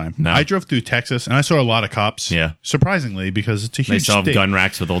quite some time. No. I drove through Texas, and I saw a lot of cops. Yeah. Surprisingly, because it's a They huge still have state. gun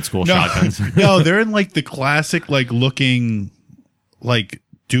racks with old school shotguns. No, they're in like the classic, looking,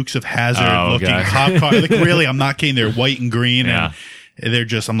 Dukes of Hazzard looking God. cop car. Like, really, I'm not kidding. They're white and green, Yeah. and they're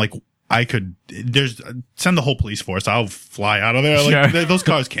just. I'm like, send the whole police force. I'll fly out of there. Like, Sure. those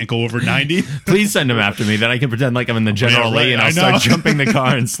cars can't go over 90. Please send them after me. Then I can pretend like I'm in the General Yeah, right, Lee and I I'll know. start jumping the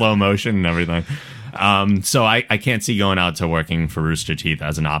car in slow motion and everything. So I can't see going out to working for Rooster Teeth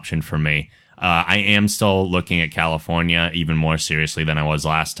as an option for me. I am still looking at California even more seriously than I was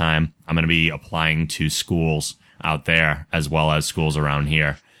last time. I'm going to be applying to schools out there as well as schools around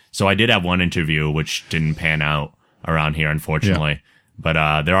here. So I did have one interview which didn't pan out around here, unfortunately. Yeah.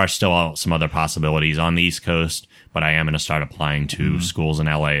 But there are still some other possibilities on the East Coast. But I am going to start applying to schools in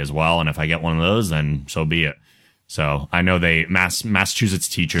LA as well. And if I get one of those, then so be it. So I know Massachusetts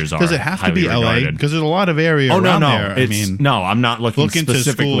teachers are. Does it have to be regarded. LA? Because there's a lot of area around there. No, I'm not looking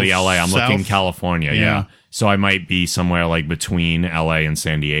specifically LA. I'm looking south. California. Yeah. So I might be somewhere like between LA and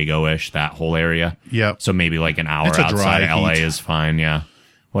San Diego-ish, that whole area. Yeah. So maybe like an hour It's a outside dry LA heat. is fine. Yeah.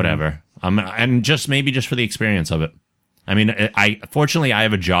 Whatever. And just maybe just for the experience of it. I mean, fortunately I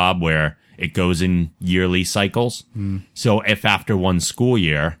have a job where it goes in yearly cycles. So if after one school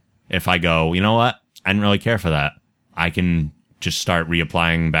year, if I go, you know what, I didn't really care for that, I can just start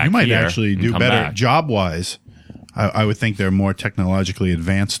reapplying back. You might here actually and do come better back. job wise. I would think they're more technologically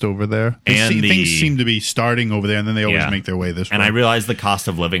advanced over there. Things seem to be starting over there, and then they always make their way this way. And I realize the cost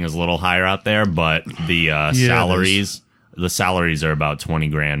of living is a little higher out there, but the salaries are about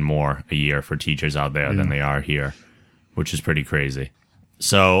 $20,000 more a year for teachers out there than they are here, which is pretty crazy.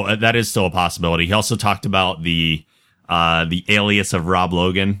 So that is still a possibility. He also talked about the alias of Rob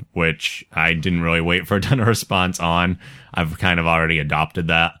Logan, which I didn't really wait for a ton of response on. I've kind of already adopted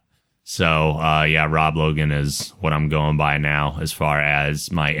that. So, Rob Logan is what I'm going by now as far as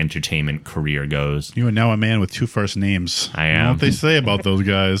my entertainment career goes. You are now a man with 2 first names. I am. You know what they say about those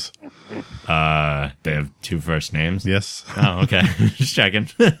guys? They have 2 first names? Yes. Oh, okay. Just checking.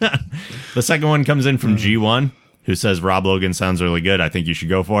 The second one comes in from G1, who says, Rob Logan sounds really good. I think you should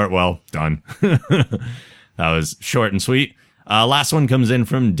go for it. Well, done. That was short and sweet. Last one comes in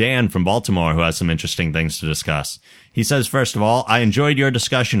from Dan from Baltimore, who has some interesting things to discuss. He says, first of all, I enjoyed your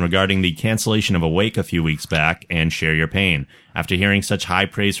discussion regarding the cancellation of Awake a few weeks back and share your pain. After hearing such high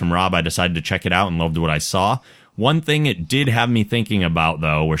praise from Rob, I decided to check it out and loved what I saw. One thing it did have me thinking about,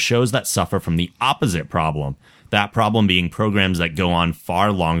 though, were shows that suffer from the opposite problem. That problem being programs that go on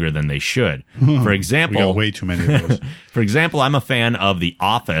far longer than they should. For example, we got way too many of those. For example, I'm a fan of The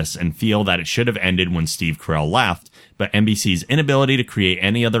Office and feel that it should have ended when Steve Carell left, but NBC's inability to create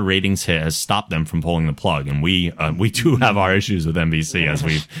any other ratings hit has stopped them from pulling the plug. And we too have our issues with NBC, as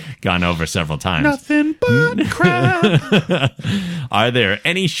we've gone over several times. Nothing but crap. Are there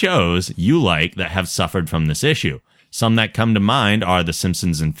any shows you like that have suffered from this issue? Some that come to mind are The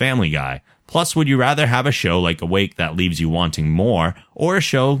Simpsons and Family Guy. Plus, would you rather have a show like Awake that leaves you wanting more, or a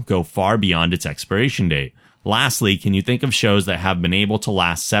show go far beyond its expiration date? Lastly, can you think of shows that have been able to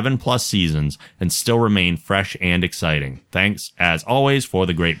last 7+ seasons and still remain fresh and exciting? Thanks, as always, for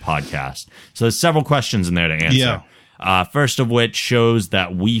the great podcast. So there's several questions in there to answer. Yeah. First of which, shows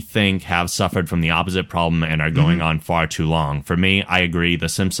that we think have suffered from the opposite problem and are going on far too long. For me, I agree. The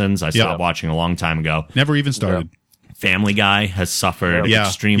Simpsons, I stopped watching a long time ago. Never even started. Family Guy has suffered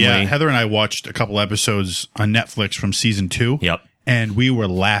extremely. Yeah, Heather and I watched a couple episodes on Netflix from season 2. Yep. And we were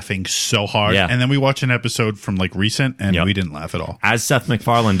laughing so hard. Yeah. And then we watched an episode from like recent, and we didn't laugh at all. As Seth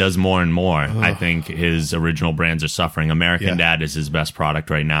MacFarlane does more and more, I think his original brands are suffering. American Dad is his best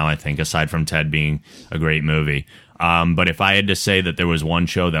product right now, I think, aside from Ted being a great movie. But if I had to say that there was one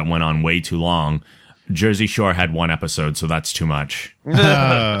show that went on way too long, Jersey Shore had 1 episode, so that's too much.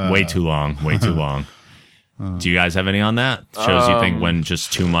 Way too long. Way too long. Do you guys have any on that? Shows you think went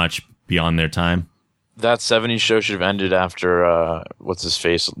just too much beyond their time? That 70s show should have ended after what's his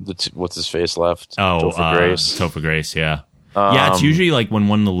face left. Oh, Topher Grace, yeah. Yeah, it's usually like when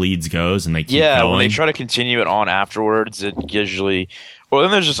one of the leads goes and they keep going. When they try to continue it on afterwards, it usually... Well,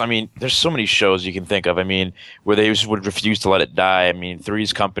 then there's so many shows you can think of. I mean, where they would refuse to let it die. I mean,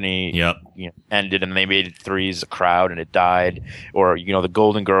 Three's Company ended and they made Three's a crowd and it died. Or, the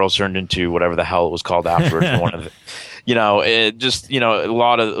Golden Girls turned into whatever the hell it was called afterwards. One of the, it just, a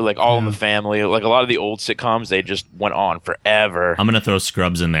lot of like All in the Family, like a lot of the old sitcoms, they just went on forever. I'm going to throw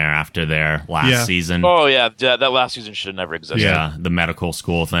Scrubs in there after their last season. Oh, yeah. That last season should have never existed. Yeah, the medical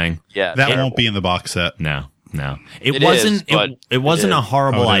school thing. Yeah. That won't be in the box set. No. It wasn't a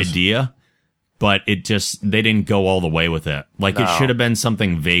horrible idea, but they didn't go all the way with it. Like it should have been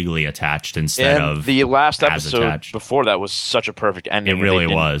something vaguely attached instead of the last episode before that was such a perfect ending. It really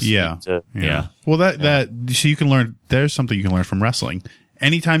was. Yeah. Well, that so you can learn. There's something you can learn from wrestling.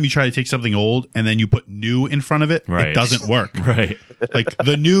 Anytime you try to take something old and then you put new in front of it, it doesn't work. Right. Like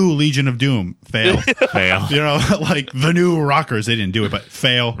the new Legion of Doom, fail. Like the new Rockers, they didn't do it, but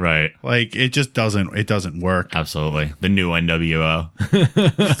fail. Right. Like it doesn't work. Absolutely. The new NWO.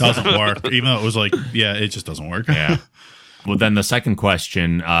 It doesn't work. Even though it was like, it just doesn't work. Yeah. Well, then the second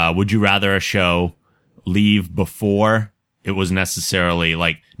question, would you rather a show leave before it was necessarily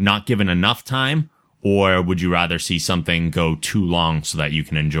like not given enough time? Or would you rather see something go too long so that you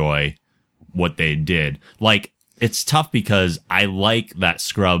can enjoy what they did? Like, it's tough because I like that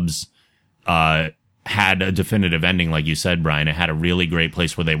Scrubs had a definitive ending, like you said, Brian. It had a really great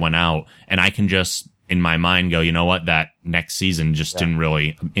place where they went out. And I can just, in my mind, go, you know what? That next season just didn't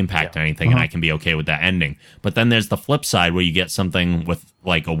really impact anything, and I can be okay with that ending. But then there's the flip side where you get something with,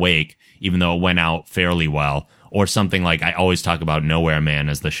 like, Awake, even though it went out fairly well. Or something like, I always talk about Nowhere Man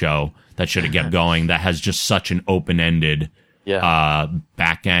as the show that should have kept going, that has just such an open-ended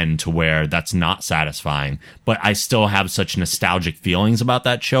back end to where that's not satisfying. But I still have such nostalgic feelings about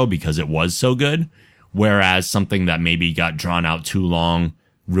that show because it was so good. Whereas something that maybe got drawn out too long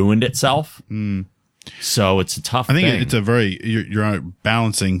ruined itself. So it's a tough thing. I think it's a very, you're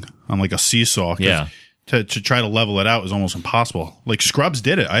balancing on like a seesaw. Yeah. To try to level it out is almost impossible. Like Scrubs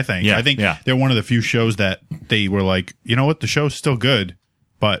did it, I think. Yeah, I think they're one of the few shows that they were like, you know what, the show's still good,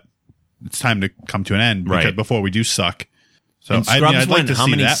 but it's time to come to an end because before we do suck. So and Scrubs I'd like to how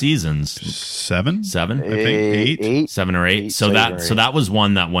see many that. seasons? 7? I think 8. 7 or 8. So that was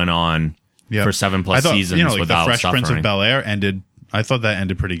one that went on for 7+ seasons like without the Fresh suffering. Prince of Bel-Air ended I thought that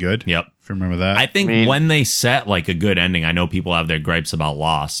ended pretty good. Yep. If you remember that. I think when they set like a good ending, I know people have their gripes about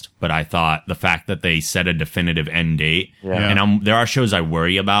Lost, but I thought the fact that they set a definitive end date, and there are shows I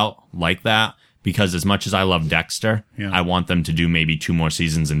worry about like that, because as much as I love Dexter, I want them to do maybe 2 more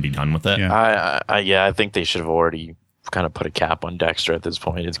seasons and be done with it. Yeah. I think they should have already kind of put a cap on Dexter at this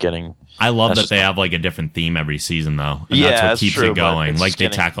point. It's getting... I love that they have like a different theme every season, though. And that's what keeps it going. Like they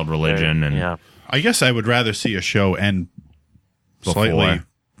tackled religion and... I guess I would rather see a show end slightly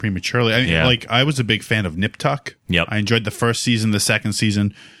prematurely. I was a big fan of Nip Tuck. Yep. I enjoyed the first season, the second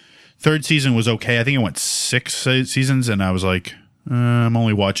season. Third season was okay. I think it went 6 seasons, and I was like, I'm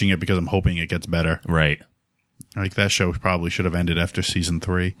only watching it because I'm hoping it gets better. Right. Like that show probably should have ended after season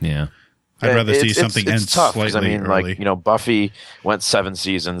 3. Yeah. I'd rather see something end slightly early. Like, Buffy went 7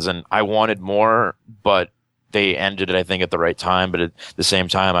 seasons, and I wanted more, but they ended it, I think, at the right time. But at the same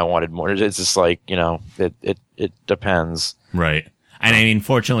time, I wanted more. It's just like, it depends. Right. And I mean,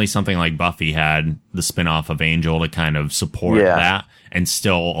 fortunately, something like Buffy had the spinoff of Angel to kind of support that and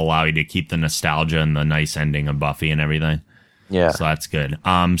still allow you to keep the nostalgia and the nice ending of Buffy and everything. Yeah. So that's good.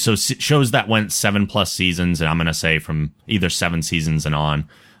 So shows that went 7+ seasons, and I'm going to say from either 7 seasons and on,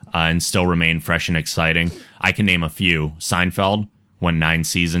 and still remain fresh and exciting. I can name a few. Seinfeld went 9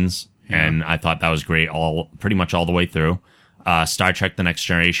 seasons, and I thought that was great pretty much all the way through. Star Trek The Next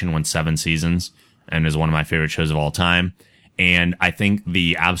Generation went 7 seasons and is one of my favorite shows of all time. And I think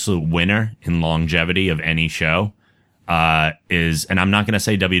the absolute winner in longevity of any show is, and I'm not going to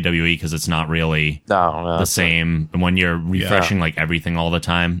say WWE because it's not really the same. When you're refreshing like everything all the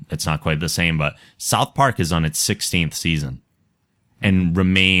time, it's not quite the same. But South Park is on its 16th season and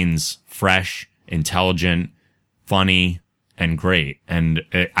remains fresh, intelligent, funny, and great. And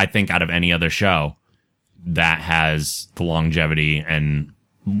I think out of any other show, that has the longevity and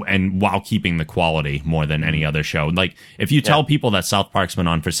while keeping the quality more than any other show. Like, if you tell people that South Park's been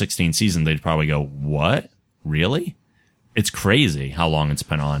on for 16 seasons, they'd probably go, what? Really? It's crazy how long it's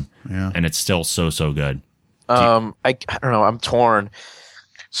been on. Yeah. And it's still so good. I don't know. I'm torn.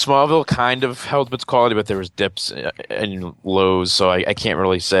 Smallville kind of held its quality, but there was dips and lows, so I can't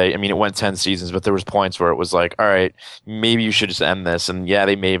really say. I mean, it went 10 seasons, but there was points where it was like, all right, maybe you should just end this. And yeah,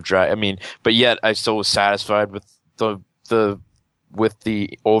 they may have tried. I mean, but yet I still was satisfied with the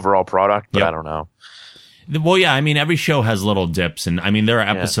overall product, but I don't know. Well, yeah, I mean, every show has little dips, and I mean, there are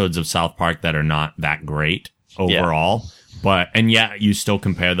episodes of South Park that are not that great overall, and yet you still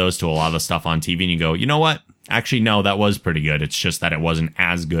compare those to a lot of the stuff on TV, and you go, you know what? Actually, no, that was pretty good. It's just that it wasn't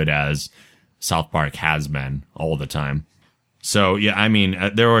as good as South Park has been all the time. So, yeah, I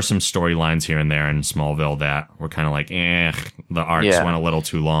mean, there were some storylines here and there in Smallville that were kind of like, the arcs went a little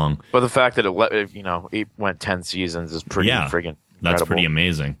too long. But the fact that it went 10 seasons is pretty friggin' incredible. That's pretty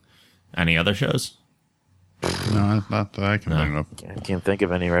amazing. Any other shows? No, not that I can think of. I can't think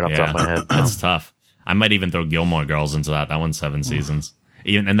of any right off the top of my head. That's tough. I might even throw Gilmore Girls into that. That one's 7 seasons.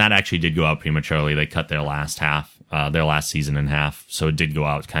 And that actually did go out prematurely. They cut their last season in half. So it did go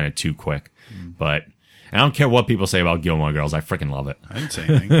out kind of too quick. But I don't care what people say about Gilmore Girls. I freaking love it. I didn't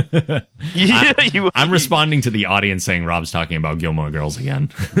say anything. I'm responding to the audience saying Rob's talking about Gilmore Girls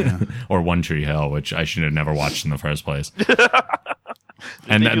again. or One Tree Hill, which I should have never watched in the first place.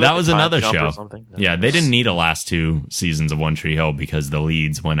 And that was another show. Yeah, they didn't need a last 2 seasons of One Tree Hill because the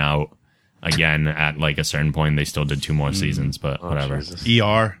leads went out again at like a certain point. They still did 2 more seasons, but whatever. Jesus.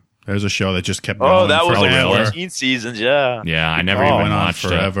 ER. There's a show that just kept going. That was like really? 14 seasons, yeah. Yeah, I never even watched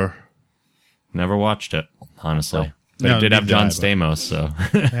forever. it. Never watched it, honestly. No, they did have John Stamos, so.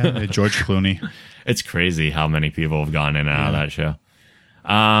 George Clooney. It's crazy how many people have gone in and out of that show.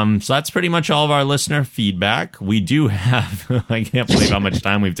 So that's pretty much all of our listener feedback. We do have, I can't believe how much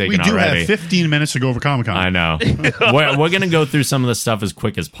time we've taken already. We do have 15 minutes to go over Comic-Con. I know. we're going to go through some of the stuff as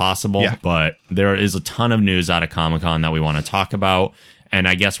quick as possible, but there is a ton of news out of Comic-Con that we want to talk about. And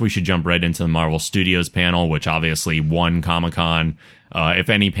I guess we should jump right into the Marvel Studios panel, which obviously won Comic-Con. If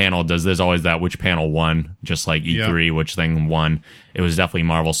any panel does, there's always that which panel won, just like E3, which thing won. It was definitely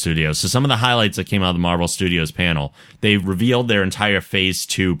Marvel Studios. So some of the highlights that came out of the Marvel Studios panel, they revealed their entire Phase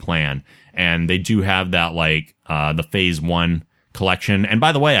 2 plan. And they do have that, like, the Phase 1 collection. And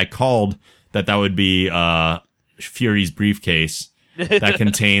by the way, I called that would be Fury's briefcase that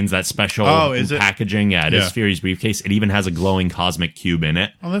contains that special packaging. Yeah, it is Fury's briefcase. It even has a glowing cosmic cube in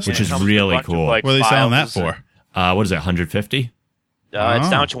it, which is really cool. What are they selling that for? What is it, 150? It's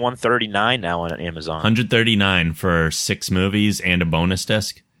down to 139 now on Amazon. 139 for 6 movies and a bonus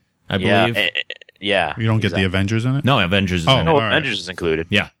disc, I believe. Yeah. You don't get the Avengers in it? No, Avengers is in it. No, Avengers is included.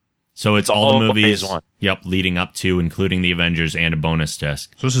 Yeah. So it's all the movies. Phase 1. Yep, leading up to, including the Avengers and a bonus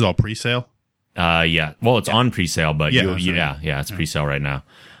disc. So this is all pre-sale? Yeah. Well, it's on pre-sale, but it's pre-sale right now.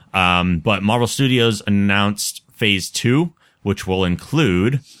 But Marvel Studios announced Phase 2, which will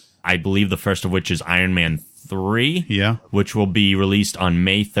include, I believe the first of which is Iron Man 3, which will be released on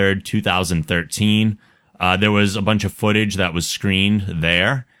May 3rd, 2013. There was a bunch of footage that was screened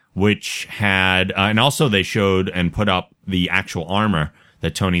there, which had, and also they showed and put up the actual armor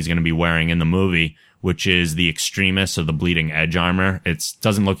that Tony's going to be wearing in the movie, which is the Extremis of the Bleeding Edge armor. It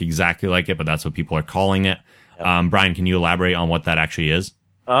doesn't look exactly like it, but that's what people are calling it. Brian, can you elaborate on what that actually is?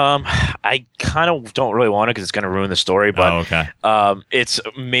 I kind of don't really want to because it's going to ruin the story, but it's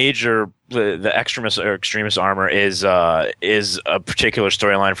major. The Extremis or Extremis armor is a particular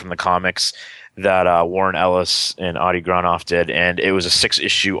storyline from the comics that Warren Ellis and Adi Granoff did, and it was a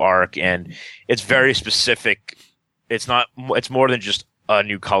 6-issue arc, and it's very specific. It's more than just a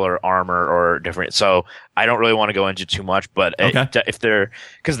new color armor or different. So I don't really want to go into too much, but if they're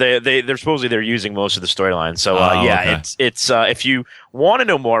supposedly they're using most of the storyline. So it's if you want to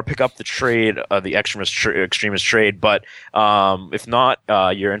know more, pick up the trade, the Extremis trade. But if not,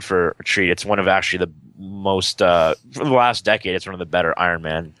 you're in for a treat. It's one of actually the most for the last decade. It's one of the better Iron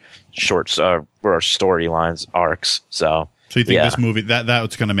Man shorts or storylines arcs. So you think this movie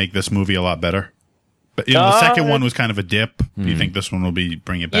that's going to make this movie a lot better? But the second one was kind of a dip. Do you think this one will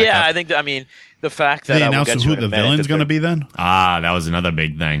bring it back? Yeah, up? I think that, the fact that they announced who the villain's going to be then. That was another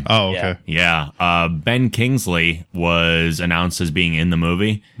big thing. Oh, okay. Yeah. Ben Kingsley was announced as being in the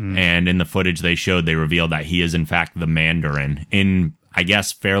movie, and in the footage they showed, they revealed that he is in fact the Mandarin in, I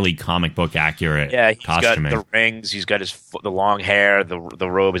guess, fairly comic book accurate. Yeah, he's costuming. got the rings. He's got the long hair, the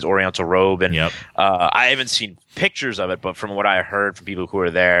robe, his Oriental robe, and I haven't seen pictures of it, but from what I heard from people who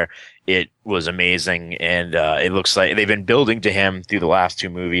were there, it was amazing, and it looks like they've been building to him through the last 2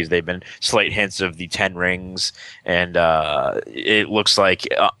 movies. They've been slight hints of the 10 rings, and it looks like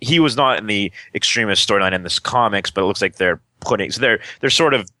he was not in the Extremis storyline in this comics, but it looks like they're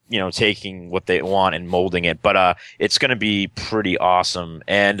sort of taking what they want and molding it. But it's going to be pretty awesome.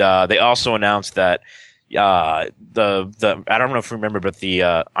 And they also announced that the I don't know if you remember, but the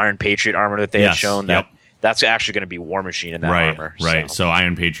Iron Patriot armor that they had shown that's actually going to be War Machine in that armor. Right. So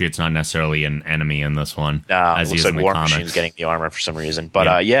Iron Patriot's not necessarily an enemy in this one. As it looks like War Machine's getting the armor for some reason. But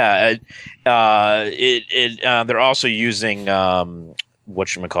they're also using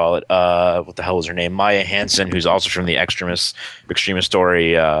whatchamacallit, what the hell is her name? Maya Hansen, who's also from the Extremis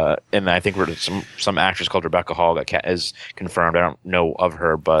story, and I think some actress called Rebecca Hall that is confirmed. I don't know of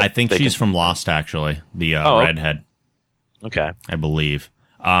her, but I think she's from Lost, actually, the redhead. Okay, I believe.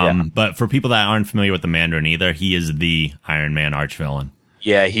 But for people that aren't familiar with the Mandarin either, he is the Iron Man archvillain.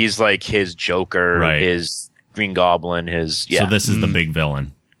 Yeah, he's like his Joker, his Green Goblin, So this is the big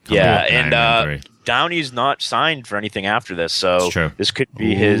villain. And Downey's not signed for anything after this, so this could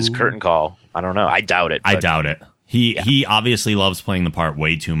be his curtain call. I don't know. I doubt it. I doubt it. He obviously loves playing the part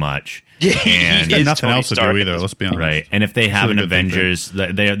way too much. Yeah, and he's nothing else to do either. Let's be honest. Right, and if they have an Avengers,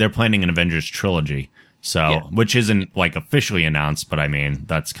 they're planning an Avengers trilogy. So, which isn't like officially announced, but I mean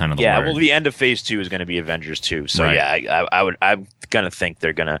that's kind of the word. Well, the end of Phase 2 is going to be Avengers 2. So I'm gonna think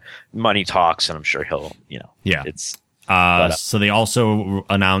they're gonna money talks, and I'm sure he'll, it's. So they also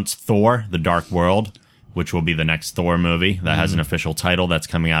announced Thor: The Dark World, which will be the next Thor movie that has an official title that's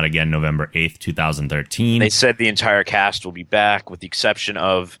coming out again November 8th, 2013. They said the entire cast will be back, with the exception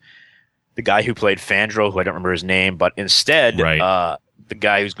of the guy who played Fandral, who I don't remember his name, but instead, the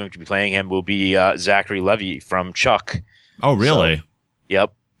guy who's going to be playing him will be Zachary Levi from Chuck. Oh, really? So,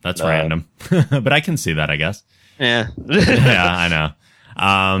 yep. That's random. But I can see that, I guess. Yeah. Yeah, I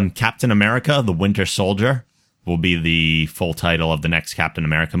know. Captain America, The Winter Soldier will be the full title of the next Captain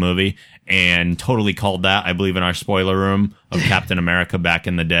America movie. And totally called that, I believe, in our spoiler room of Captain America back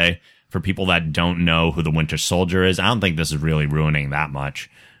in the day. For people that don't know who the Winter Soldier is, I don't think this is really ruining that much.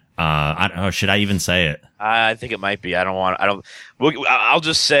 Should I even say it? I think it might be. I'll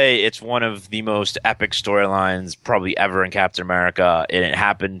just say it's one of the most epic storylines probably ever in Captain America, and it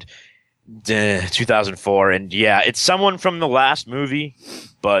happened 2004. And it's someone from the last movie,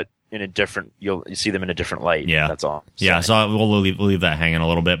 but in a different. You see them in a different light. Yeah, that's all. So we'll leave that hanging a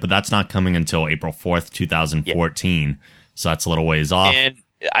little bit, but that's not coming until April 4th, 2014. Yeah. So that's a little ways off. And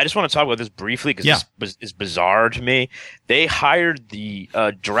I just want to talk about this briefly because this is bizarre to me. They hired the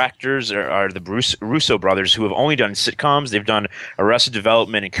directors or the Russo brothers, who have only done sitcoms. They've done Arrested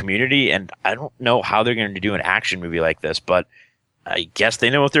Development and Community, and I don't know how they're going to do an action movie like this, but I guess they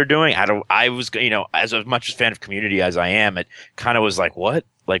know what they're doing. I was, as much a fan of Community as I am, it kind of was like, what?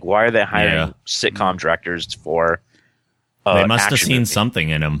 Like, why are they hiring sitcom directors for? They must have seen movie. something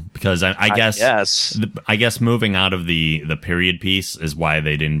in him, because I guess moving out of the period piece is why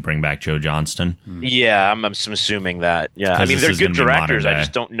they didn't bring back Joe Johnston. Yeah, I'm assuming that. Yeah, I mean, they're good directors. I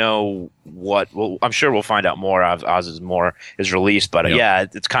just don't know what. Well, I'm sure we'll find out more as more is released. But yeah,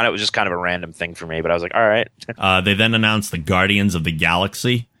 it was just kind of a random thing for me. But I was like, all right. They then announced the Guardians of the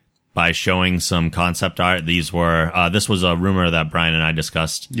Galaxy by showing some concept art. These were this was a rumor that Brian and I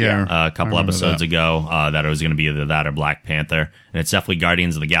discussed a couple episodes ago, that it was going to be either that or Black Panther. And it's definitely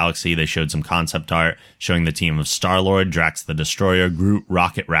Guardians of the Galaxy. They showed some concept art showing the team of Star-Lord, Drax the Destroyer, Groot,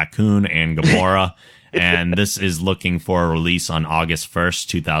 Rocket Raccoon, and Gamora. And this is looking for a release on August 1st,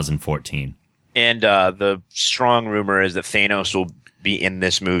 2014. And the strong rumor is that Thanos will be in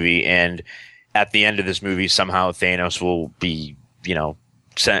this movie, and at the end of this movie, somehow Thanos will be, he'll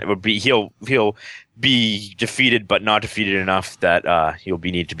be defeated, but not defeated enough that he'll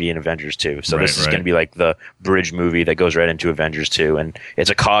need to be in Avengers 2. So this is going to be like the bridge movie that goes right into Avengers 2, and it's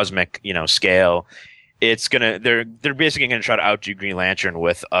a cosmic, scale. It's they're basically gonna try to outdo Green Lantern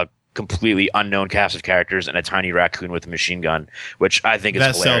with a completely unknown cast of characters and a tiny raccoon with a machine gun, which I think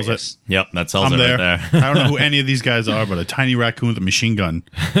is hilarious. Sells it. Yep, that sells it right there. I don't know who any of these guys are, but a tiny raccoon with a machine gun.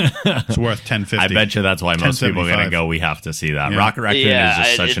 It's worth $10.50. I bet you that's why most people are going to go, we have to see that. Yeah. Rocket Raccoon is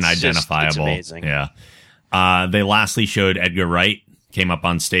just such an identifiable. It's amazing. Yeah. They lastly showed Edgar Wright came up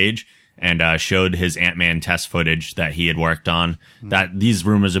on stage and showed his Ant-Man test footage that he had worked on. That these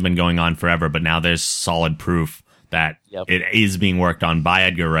rumors have been going on forever, but now there's solid proof that it is being worked on by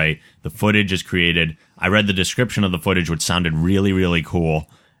Edgar Wright. The footage is created. I read the description of the footage, which sounded really, really cool.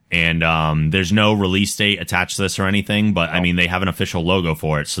 And there's no release date attached to this or anything, but I mean, they have an official logo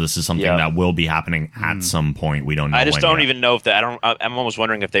for it. So this is something that will be happening at some point. We don't know. I just don't even know if I'm almost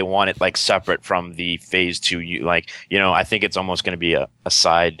wondering if they want it like separate from the phase 2. I think it's almost going to be a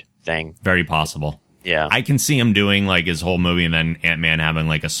side thing. Very possible. Yeah. I can see him doing like his whole movie and then Ant-Man having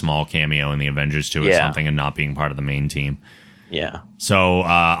like a small cameo in the Avengers 2 or something and not being part of the main team. Yeah. So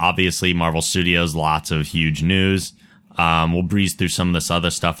obviously Marvel Studios, lots of huge news. We'll breeze through some of this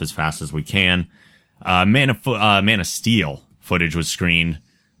other stuff as fast as we can. Man of Steel footage was screened,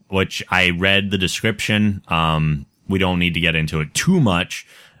 which I read the description. We don't need to get into it too much,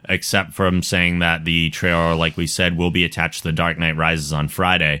 except from saying that the trailer, like we said, will be attached to The Dark Knight Rises on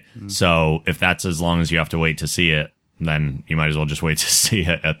Friday. So if that's as long as you have to wait to see it, then you might as well just wait to see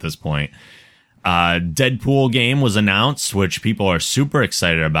it at this point. Deadpool game was announced, which people are super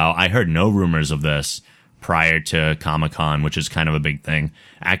excited about. I heard no rumors of this prior to Comic-Con, which is kind of a big thing.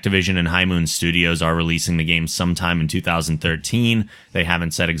 Activision and High Moon Studios are releasing the game sometime in 2013. They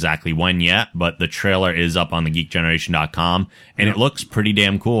haven't said exactly when yet, but the trailer is up on thegeekgeneration.com, and it looks pretty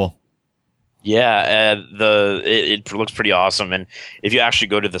damn cool. Yeah, it looks pretty awesome, and if you actually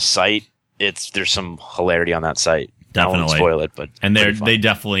go to the site, there's some hilarity on that site. Definitely. I won't spoil it, but and they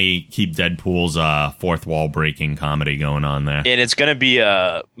definitely keep Deadpool's fourth wall breaking comedy going on there. And it's going to be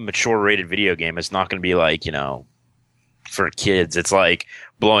a mature rated video game. It's not going to be like, for kids. It's like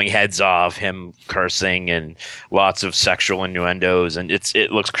blowing heads off, him cursing, and lots of sexual innuendos, and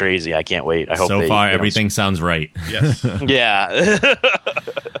it looks crazy. I can't wait. I hope so far everything sounds right. Yes. Yeah.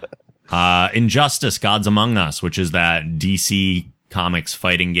 Injustice: Gods Among Us, which is that DC Comics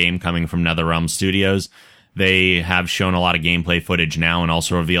fighting game coming from NetherRealm Studios. They have shown a lot of gameplay footage now and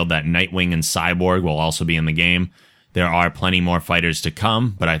also revealed that Nightwing and Cyborg will also be in the game. There are plenty more fighters to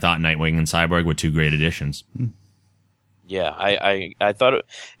come, but I thought Nightwing and Cyborg were two great additions. Yeah, I thought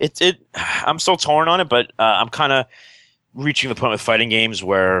I'm still torn on it, but I'm kind of reaching the point with fighting games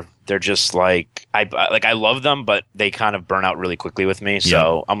where they're just like I love them, but they kind of burn out really quickly with me.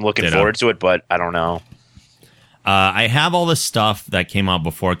 So I'm looking forward to it, but I don't know. I have all this stuff that came out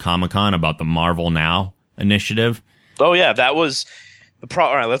before Comic-Con about the Marvel Now initiative. Oh yeah, that was the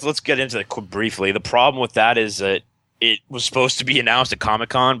problem. All right, let's get into it briefly. The problem with that is that it was supposed to be announced at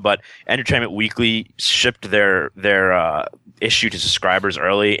Comic-Con, but Entertainment Weekly shipped their issue to subscribers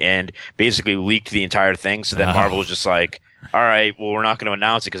early and basically leaked the entire thing. So then Marvel was just like, all right, well, we're not going to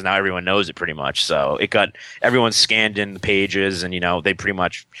announce it because now everyone knows it pretty much. So it got everyone scanned in the pages, and they pretty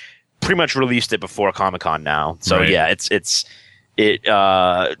much released it before Comic-Con now. So right.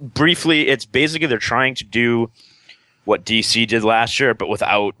 Yeah, briefly, it's basically they're trying to do what DC did last year, but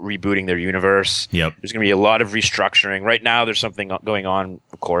without rebooting their universe. Yep. There's going to be a lot of restructuring. Right now, there's something going on,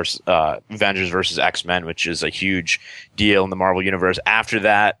 of course, Avengers versus X-Men, which is a huge deal in the Marvel universe. After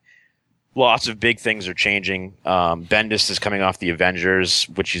that, lots of big things are changing. Bendis is coming off the Avengers,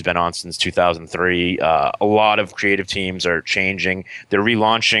 which he's been on since 2003. A lot of creative teams are changing. They're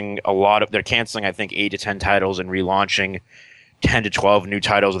relaunching they're canceling, I think, 8 to 10 titles and relaunching 10 to 12 new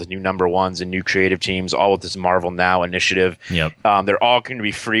titles with new number ones and new creative teams, all with this Marvel Now initiative. Yep. They're all going to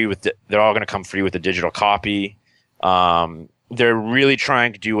be free they're all going to come free with the digital copy. They're really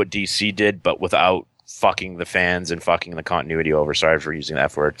trying to do what DC did, but without fucking the fans and fucking the continuity over. Sorry for using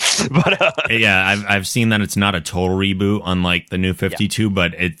that word. But yeah, I've seen that it's not a total reboot, unlike the New 52,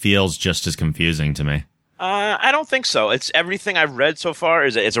 but it feels just as confusing to me. I don't think so. It's everything I've read so far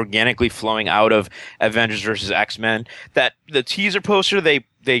is it's organically flowing out of Avengers versus X-Men. That the teaser poster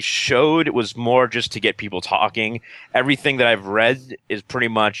they showed was more just to get people talking. Everything that I've read is pretty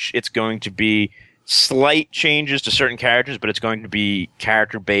much it's going to be slight changes to certain characters, but it's going to be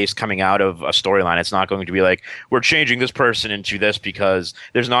character based coming out of a storyline. It's not going to be like we're changing this person into this because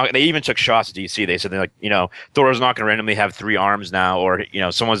there's not. They even took shots at DC. They said Thor's not going to randomly have 3 arms now, or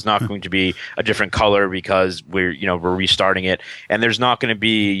someone's not going to be a different color because we're restarting it. And there's not going to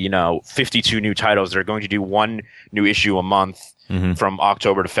be 52 new titles. They're going to do 1 new issue a month from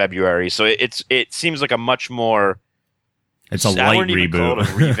October to February. So it seems like a much more. It's a light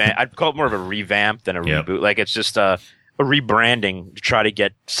reboot. I'd call it more of a revamp than a reboot. Like it's just a rebranding to try to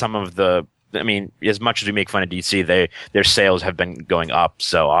get some of the. I mean, as much as we make fun of DC, their sales have been going up,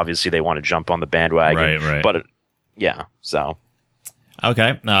 so obviously they want to jump on the bandwagon. Right. But so.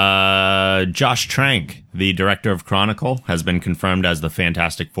 Okay. Josh Trank, the director of Chronicle, has been confirmed as the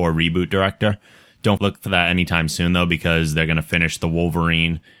Fantastic Four reboot director. Don't look for that anytime soon, though, because they're going to finish the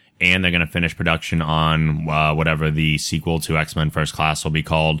Wolverine. And they're going to finish production on whatever the sequel to X-Men First Class will be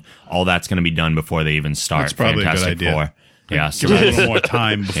called. All that's going to be done before they even start. That's probably Fantastic a good idea. Four. Yeah, so give it a little more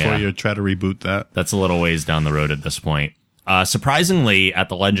time before you try to reboot that. That's a little ways down the road at this point. Surprisingly, at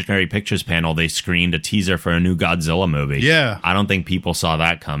the Legendary Pictures panel, they screened a teaser for a new Godzilla movie. Yeah. I don't think people saw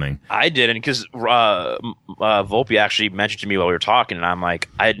that coming. I didn't, because Volpe actually mentioned to me while we were talking, and I'm like,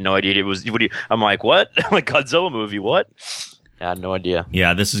 I had no idea it was. I'm like, what? I'm like, Godzilla movie? What? I had no idea.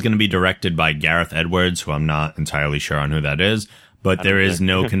 Yeah, this is going to be directed by Gareth Edwards, who I'm not entirely sure on who that is, but there is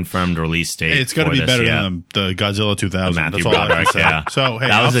no confirmed release date. It's going to be better than the Godzilla 2000. Matthew That's all I can Broderick, say. yeah. So, hey,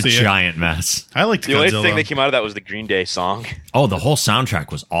 that was I'll a see giant mess. I liked the Godzilla. only thing that came out of that was the Green Day song. Oh, the whole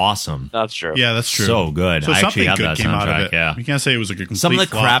soundtrack was awesome. That's true. Yeah, that's true. So good. So I actually something have good that came out of soundtrack. it. Yeah, you can't say it was a complete some of the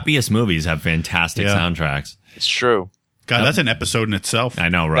flop. crappiest movies have fantastic soundtracks. It's true. God, that's an episode in itself. I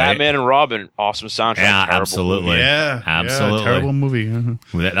know, right? Batman and Robin, awesome soundtrack. Yeah, absolutely. Movie. Yeah, absolutely. Yeah, terrible movie.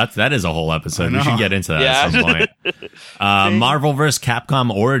 That is a whole episode. We should get into that at some point. Marvel vs. Capcom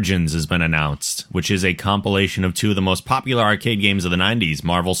Origins has been announced, which is a compilation of 2 of the most popular arcade games of the 90s,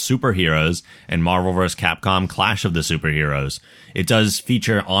 Marvel Superheroes and Marvel vs. Capcom Clash of the Superheroes. It does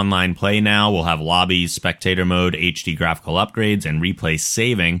feature online play now. We'll have lobbies, spectator mode, HD graphical upgrades, and replay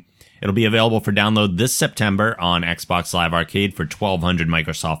saving. It'll be available for download this September on Xbox Live Arcade for 1,200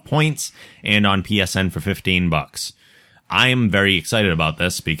 Microsoft points and on PSN for $15. I am very excited about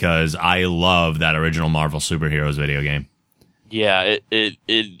this because I love that original Marvel Superheroes video game. Yeah,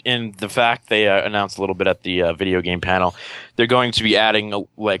 and the fact they announced a little bit at the video game panel, they're going to be adding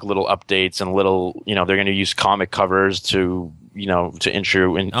like little updates and little, they're going to use comic covers to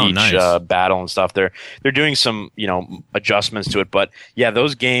intro in each battle and stuff. They're doing some, adjustments to it. But yeah,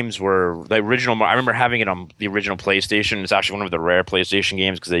 those games were the original. I remember having it on the original PlayStation. It's actually one of the rare PlayStation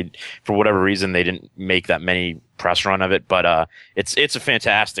games because for whatever reason, they didn't make that many press run of it. But it's a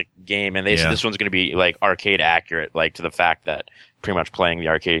fantastic game, and they said this one's going to be like arcade accurate, like to the fact that pretty much playing the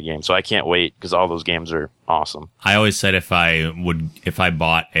arcade game. So I can't wait because all those games are awesome. I always said if I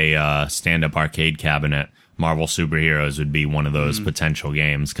bought a stand-up arcade cabinet, Marvel Superheroes would be one of those potential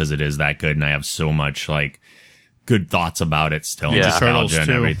games because it is that good, and I have so much good thoughts about it still. Yeah. Nostalgia and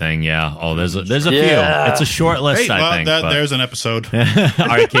everything. Yeah. Oh, there's a few. It's a short list, I think. There's an episode.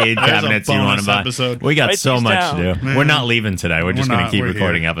 Arcade cabinets you want to buy. Episode. We got Write so these much down. to do. We're not leaving today. We're just going to keep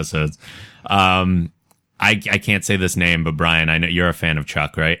recording episodes. I can't say this name, but Brian, I know you're a fan of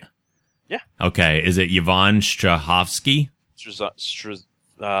Chuck, right? Yeah. Okay. Is it Yvonne Strahovski?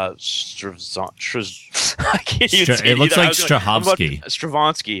 I can't even say It looks either. like Strahovski.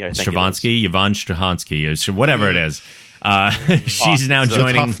 Stravinsky, I think. Stravinsky, Yvonne Strahovski, whatever it is. She's now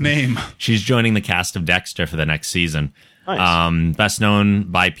joining. Tough name. She's joining the cast of Dexter for the next season. Nice. Best known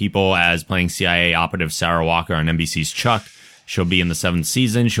by people as playing CIA operative Sarah Walker on NBC's Chuck. She'll be in the 7th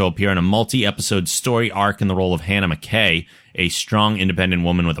season. She'll appear in a multi-episode story arc in the role of Hannah McKay, a strong, independent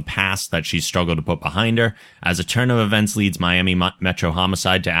woman with a past that she's struggled to put behind her. As a turn of events leads Miami Metro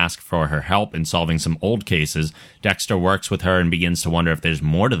Homicide to ask for her help in solving some old cases, Dexter works with her and begins to wonder if there's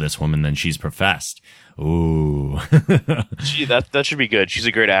more to this woman than she's professed. Ooh. That should be good. She's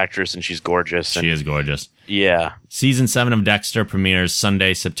a great actress, and she's gorgeous. She is gorgeous. Yeah. Season 7 of Dexter premieres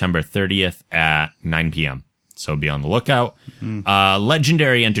Sunday, September 30th at 9 p.m. So be on the lookout.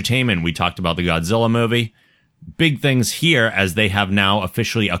 Legendary Entertainment, we talked about the Godzilla movie. Big things here as they have now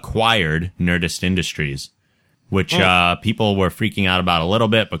officially acquired Nerdist Industries, which people were freaking out about a little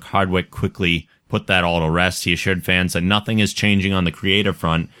bit, but Hardwick quickly put that all to rest. He assured fans that nothing is changing on the creative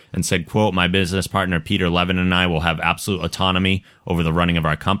front and said, quote, "My business partner Peter Levin and I will have absolute autonomy over the running of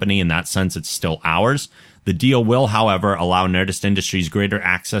our company. In that sense, it's still ours. The deal will, however, allow Nerdist Industries greater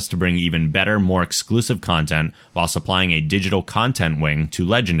access to bring even better, more exclusive content while supplying a digital content wing to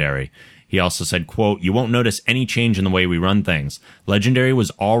Legendary." He also said, quote, "You won't notice any change in the way we run things. Legendary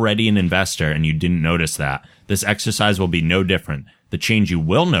was already an investor and you didn't notice that. This exercise will be no different. The change you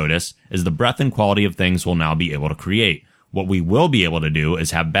will notice is the breadth and quality of things we'll now be able to create. What we will be able to do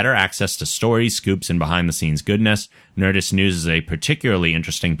is have better access to stories, scoops, and behind-the-scenes goodness. Nerdist News is a particularly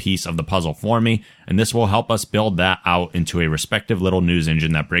interesting piece of the puzzle for me, and this will help us build that out into a respective little news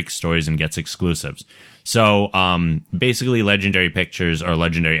engine that breaks stories and gets exclusives." So basically, Legendary Pictures or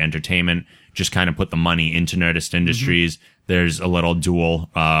Legendary Entertainment just kind of put the money into Nerdist Industries. There's a little dual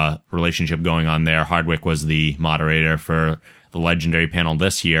relationship going on there. Hardwick was the moderator for the Legendary panel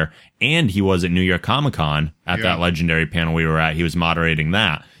this year, and he was at New York Comic-Con at that Legendary panel we were at. He was moderating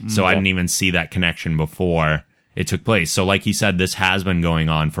that. So I didn't even see that connection before it took place. So like he said, this has been going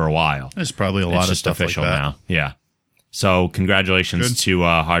on for a while. There's probably a lot of stuff official like that now. Yeah. So congratulations to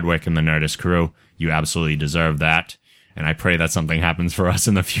Hardwick and the Nerdist crew. You absolutely deserve that. And I pray that something happens for us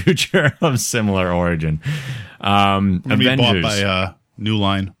in the future of similar origin. Avengers. Bought by New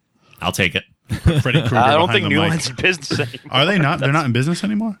Line. I'll take it. Freddy Krueger I don't think behind the New mic. Line's in business anymore. Are they not? They're not in business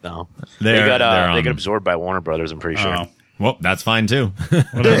anymore? No. They got absorbed by Warner Brothers, I'm pretty sure. Oh, Well, that's fine too.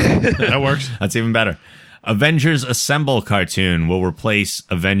 whatever. That works. That's even better. Avengers Assemble cartoon will replace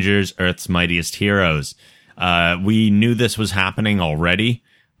Avengers Earth's Mightiest Heroes. We knew this was happening already,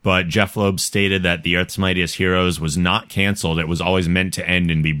 but Jeff Loeb stated that the Earth's Mightiest Heroes was not canceled. It was always meant to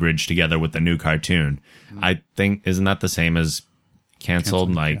end and be bridged together with the new cartoon. I think, isn't that the same as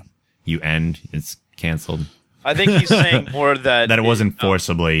canceled? Like, you end, it's canceled. I think he's saying more that That it wasn't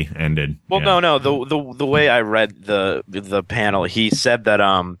forcibly ended. Well, Yeah. no. The way I read the panel, he said that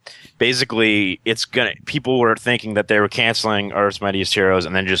basically people were thinking that they were canceling Earth's Mightiest Heroes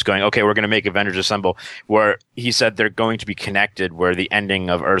and then just going, okay, we're going to make Avengers Assemble. Where he said they're going to be connected, where the ending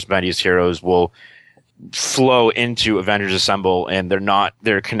of Earth's Mightiest Heroes will flow into Avengers Assemble, and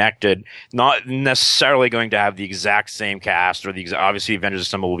they're connected, not necessarily going to have the exact same cast or obviously Avengers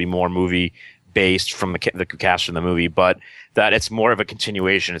Assemble will be more movie based from the cast from the movie, but that it's more of a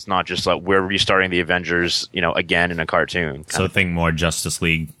continuation. It's not just like we're restarting the Avengers, again in a cartoon. So think more Justice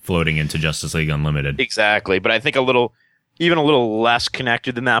League floating into Justice League Unlimited. Exactly, but I think even a little less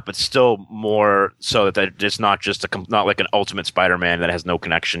connected than that, but still more so that it's not just not like an Ultimate Spider-Man that has no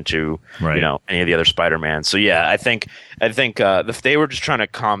connection to any of the other Spider-Man. So yeah, I think if they were just trying to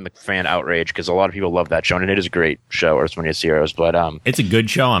calm the fan outrage, because a lot of people love that show and it is a great show, Earth's Mightiest Heroes. But it's a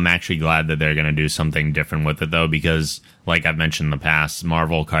good show. I'm actually glad that they're going to do something different with it though, because like I've mentioned in the past,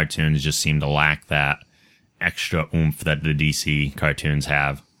 Marvel cartoons just seem to lack that extra oomph that the DC cartoons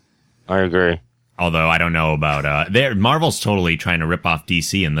have. I agree. Although I don't know about Marvel's totally trying to rip off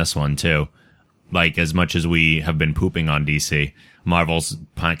DC in this one too. Like as much as we have been pooping on DC, Marvel's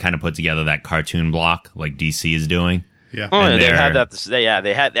kind of put together that cartoon block like DC is doing. Yeah. Oh, yeah, they had that. They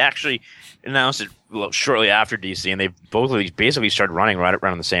actually announced it shortly after DC, and they both basically started running right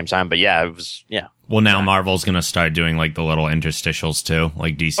around the same time. But yeah, it was Well, now Marvel's going to start doing like the little interstitials too.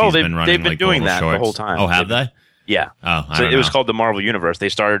 Like DC's been running they've been like doing the little that shorts the whole time. Oh, have they? Yeah. Oh, so it was called the Marvel Universe. They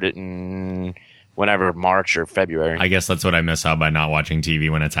started it in whenever, March or February. I guess that's what I miss out by not watching TV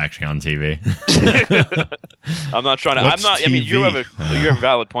when it's actually on TV. I'm not trying to. What's I'm not. I mean, you have TV? a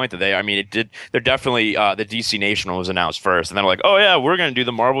valid point that they. I mean, it did. They're definitely the DC National was announced first, and then like, oh yeah, we're going to do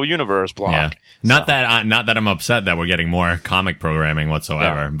the Marvel Universe block. Yeah. Not that I'm upset that we're getting more comic programming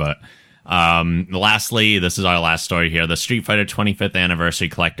whatsoever, but. Lastly, this is our last story here. The Street Fighter 25th anniversary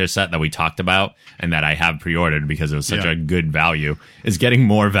collector set that we talked about and that I have pre-ordered because it was such a good value is getting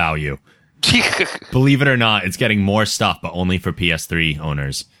more value. Believe it or not, it's getting more stuff, but only for PS3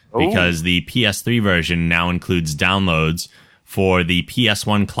 owners because the PS3 version now includes downloads for the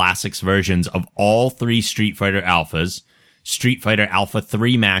PS1 Classics versions of all 3 Street Fighter Alphas, Street Fighter Alpha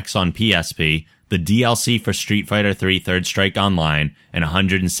 3 Max on PSP, the DLC for Street Fighter 3 Third Strike Online, and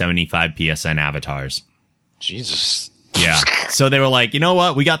 175 PSN avatars. Jesus. Yeah. So they were like, you know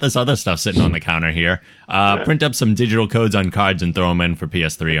what? We got this other stuff sitting on the counter here. Print up some digital codes on cards and throw them in for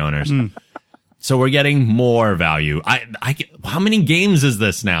PS3 owners. So we're getting more value. How many games is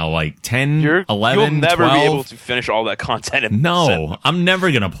this now? Like 10, 11, You'll never 12? be able to finish all that content. No, I'm never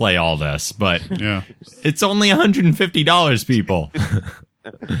going to play all this, but it's only $150, people.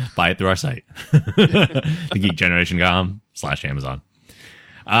 Buy it through our site. thegeekgeneration.com/Amazon.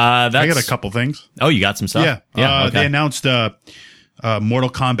 I got a couple things. Oh, you got some stuff? Yeah. They announced Mortal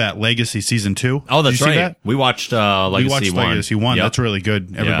Kombat Legacy Season 2. Oh, that's Did you right. see that? We watched Legacy 1. Legacy 1. Yep. That's really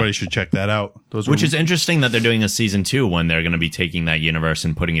good. Everybody should check that out. Which is interesting that they're doing a Season 2 when they're going to be taking that universe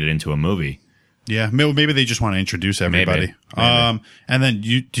and putting it into a movie. Yeah, maybe they just want to introduce everybody. Maybe. And then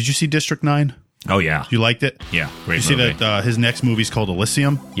did you see District 9? Oh, yeah. You liked it? Yeah, great You see movie. that his next movie's called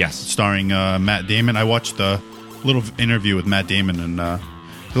Elysium? Yes. Starring Matt Damon. I watched the little interview with Matt Damon, and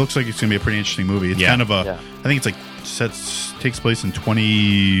it looks like it's going to be a pretty interesting movie. It's kind of I think it's like takes place in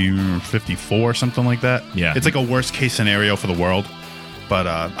 2054, something like that. Yeah. It's like a worst case scenario for the world. But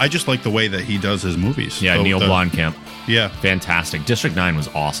I just like the way that he does his movies. Yeah, Neil Blomkamp. Yeah. Fantastic. District 9 was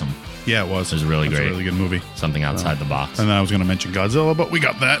awesome. Yeah, it was. It was really great. A really good movie. Something outside the box. And then I was going to mention Godzilla, but we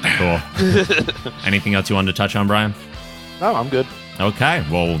got that. Cool. Anything else you wanted to touch on, Brian? No, I'm good. Okay.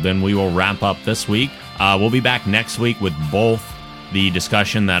 Well, then we will wrap up this week. We'll be back next week with both the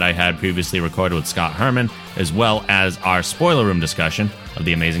discussion that I had previously recorded with Scott Herman, as well as our spoiler room discussion of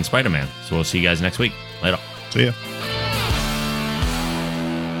The Amazing Spider-Man. So we'll see you guys next week. Later. See ya.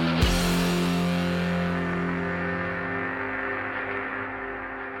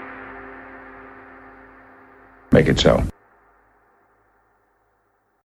 Make it so.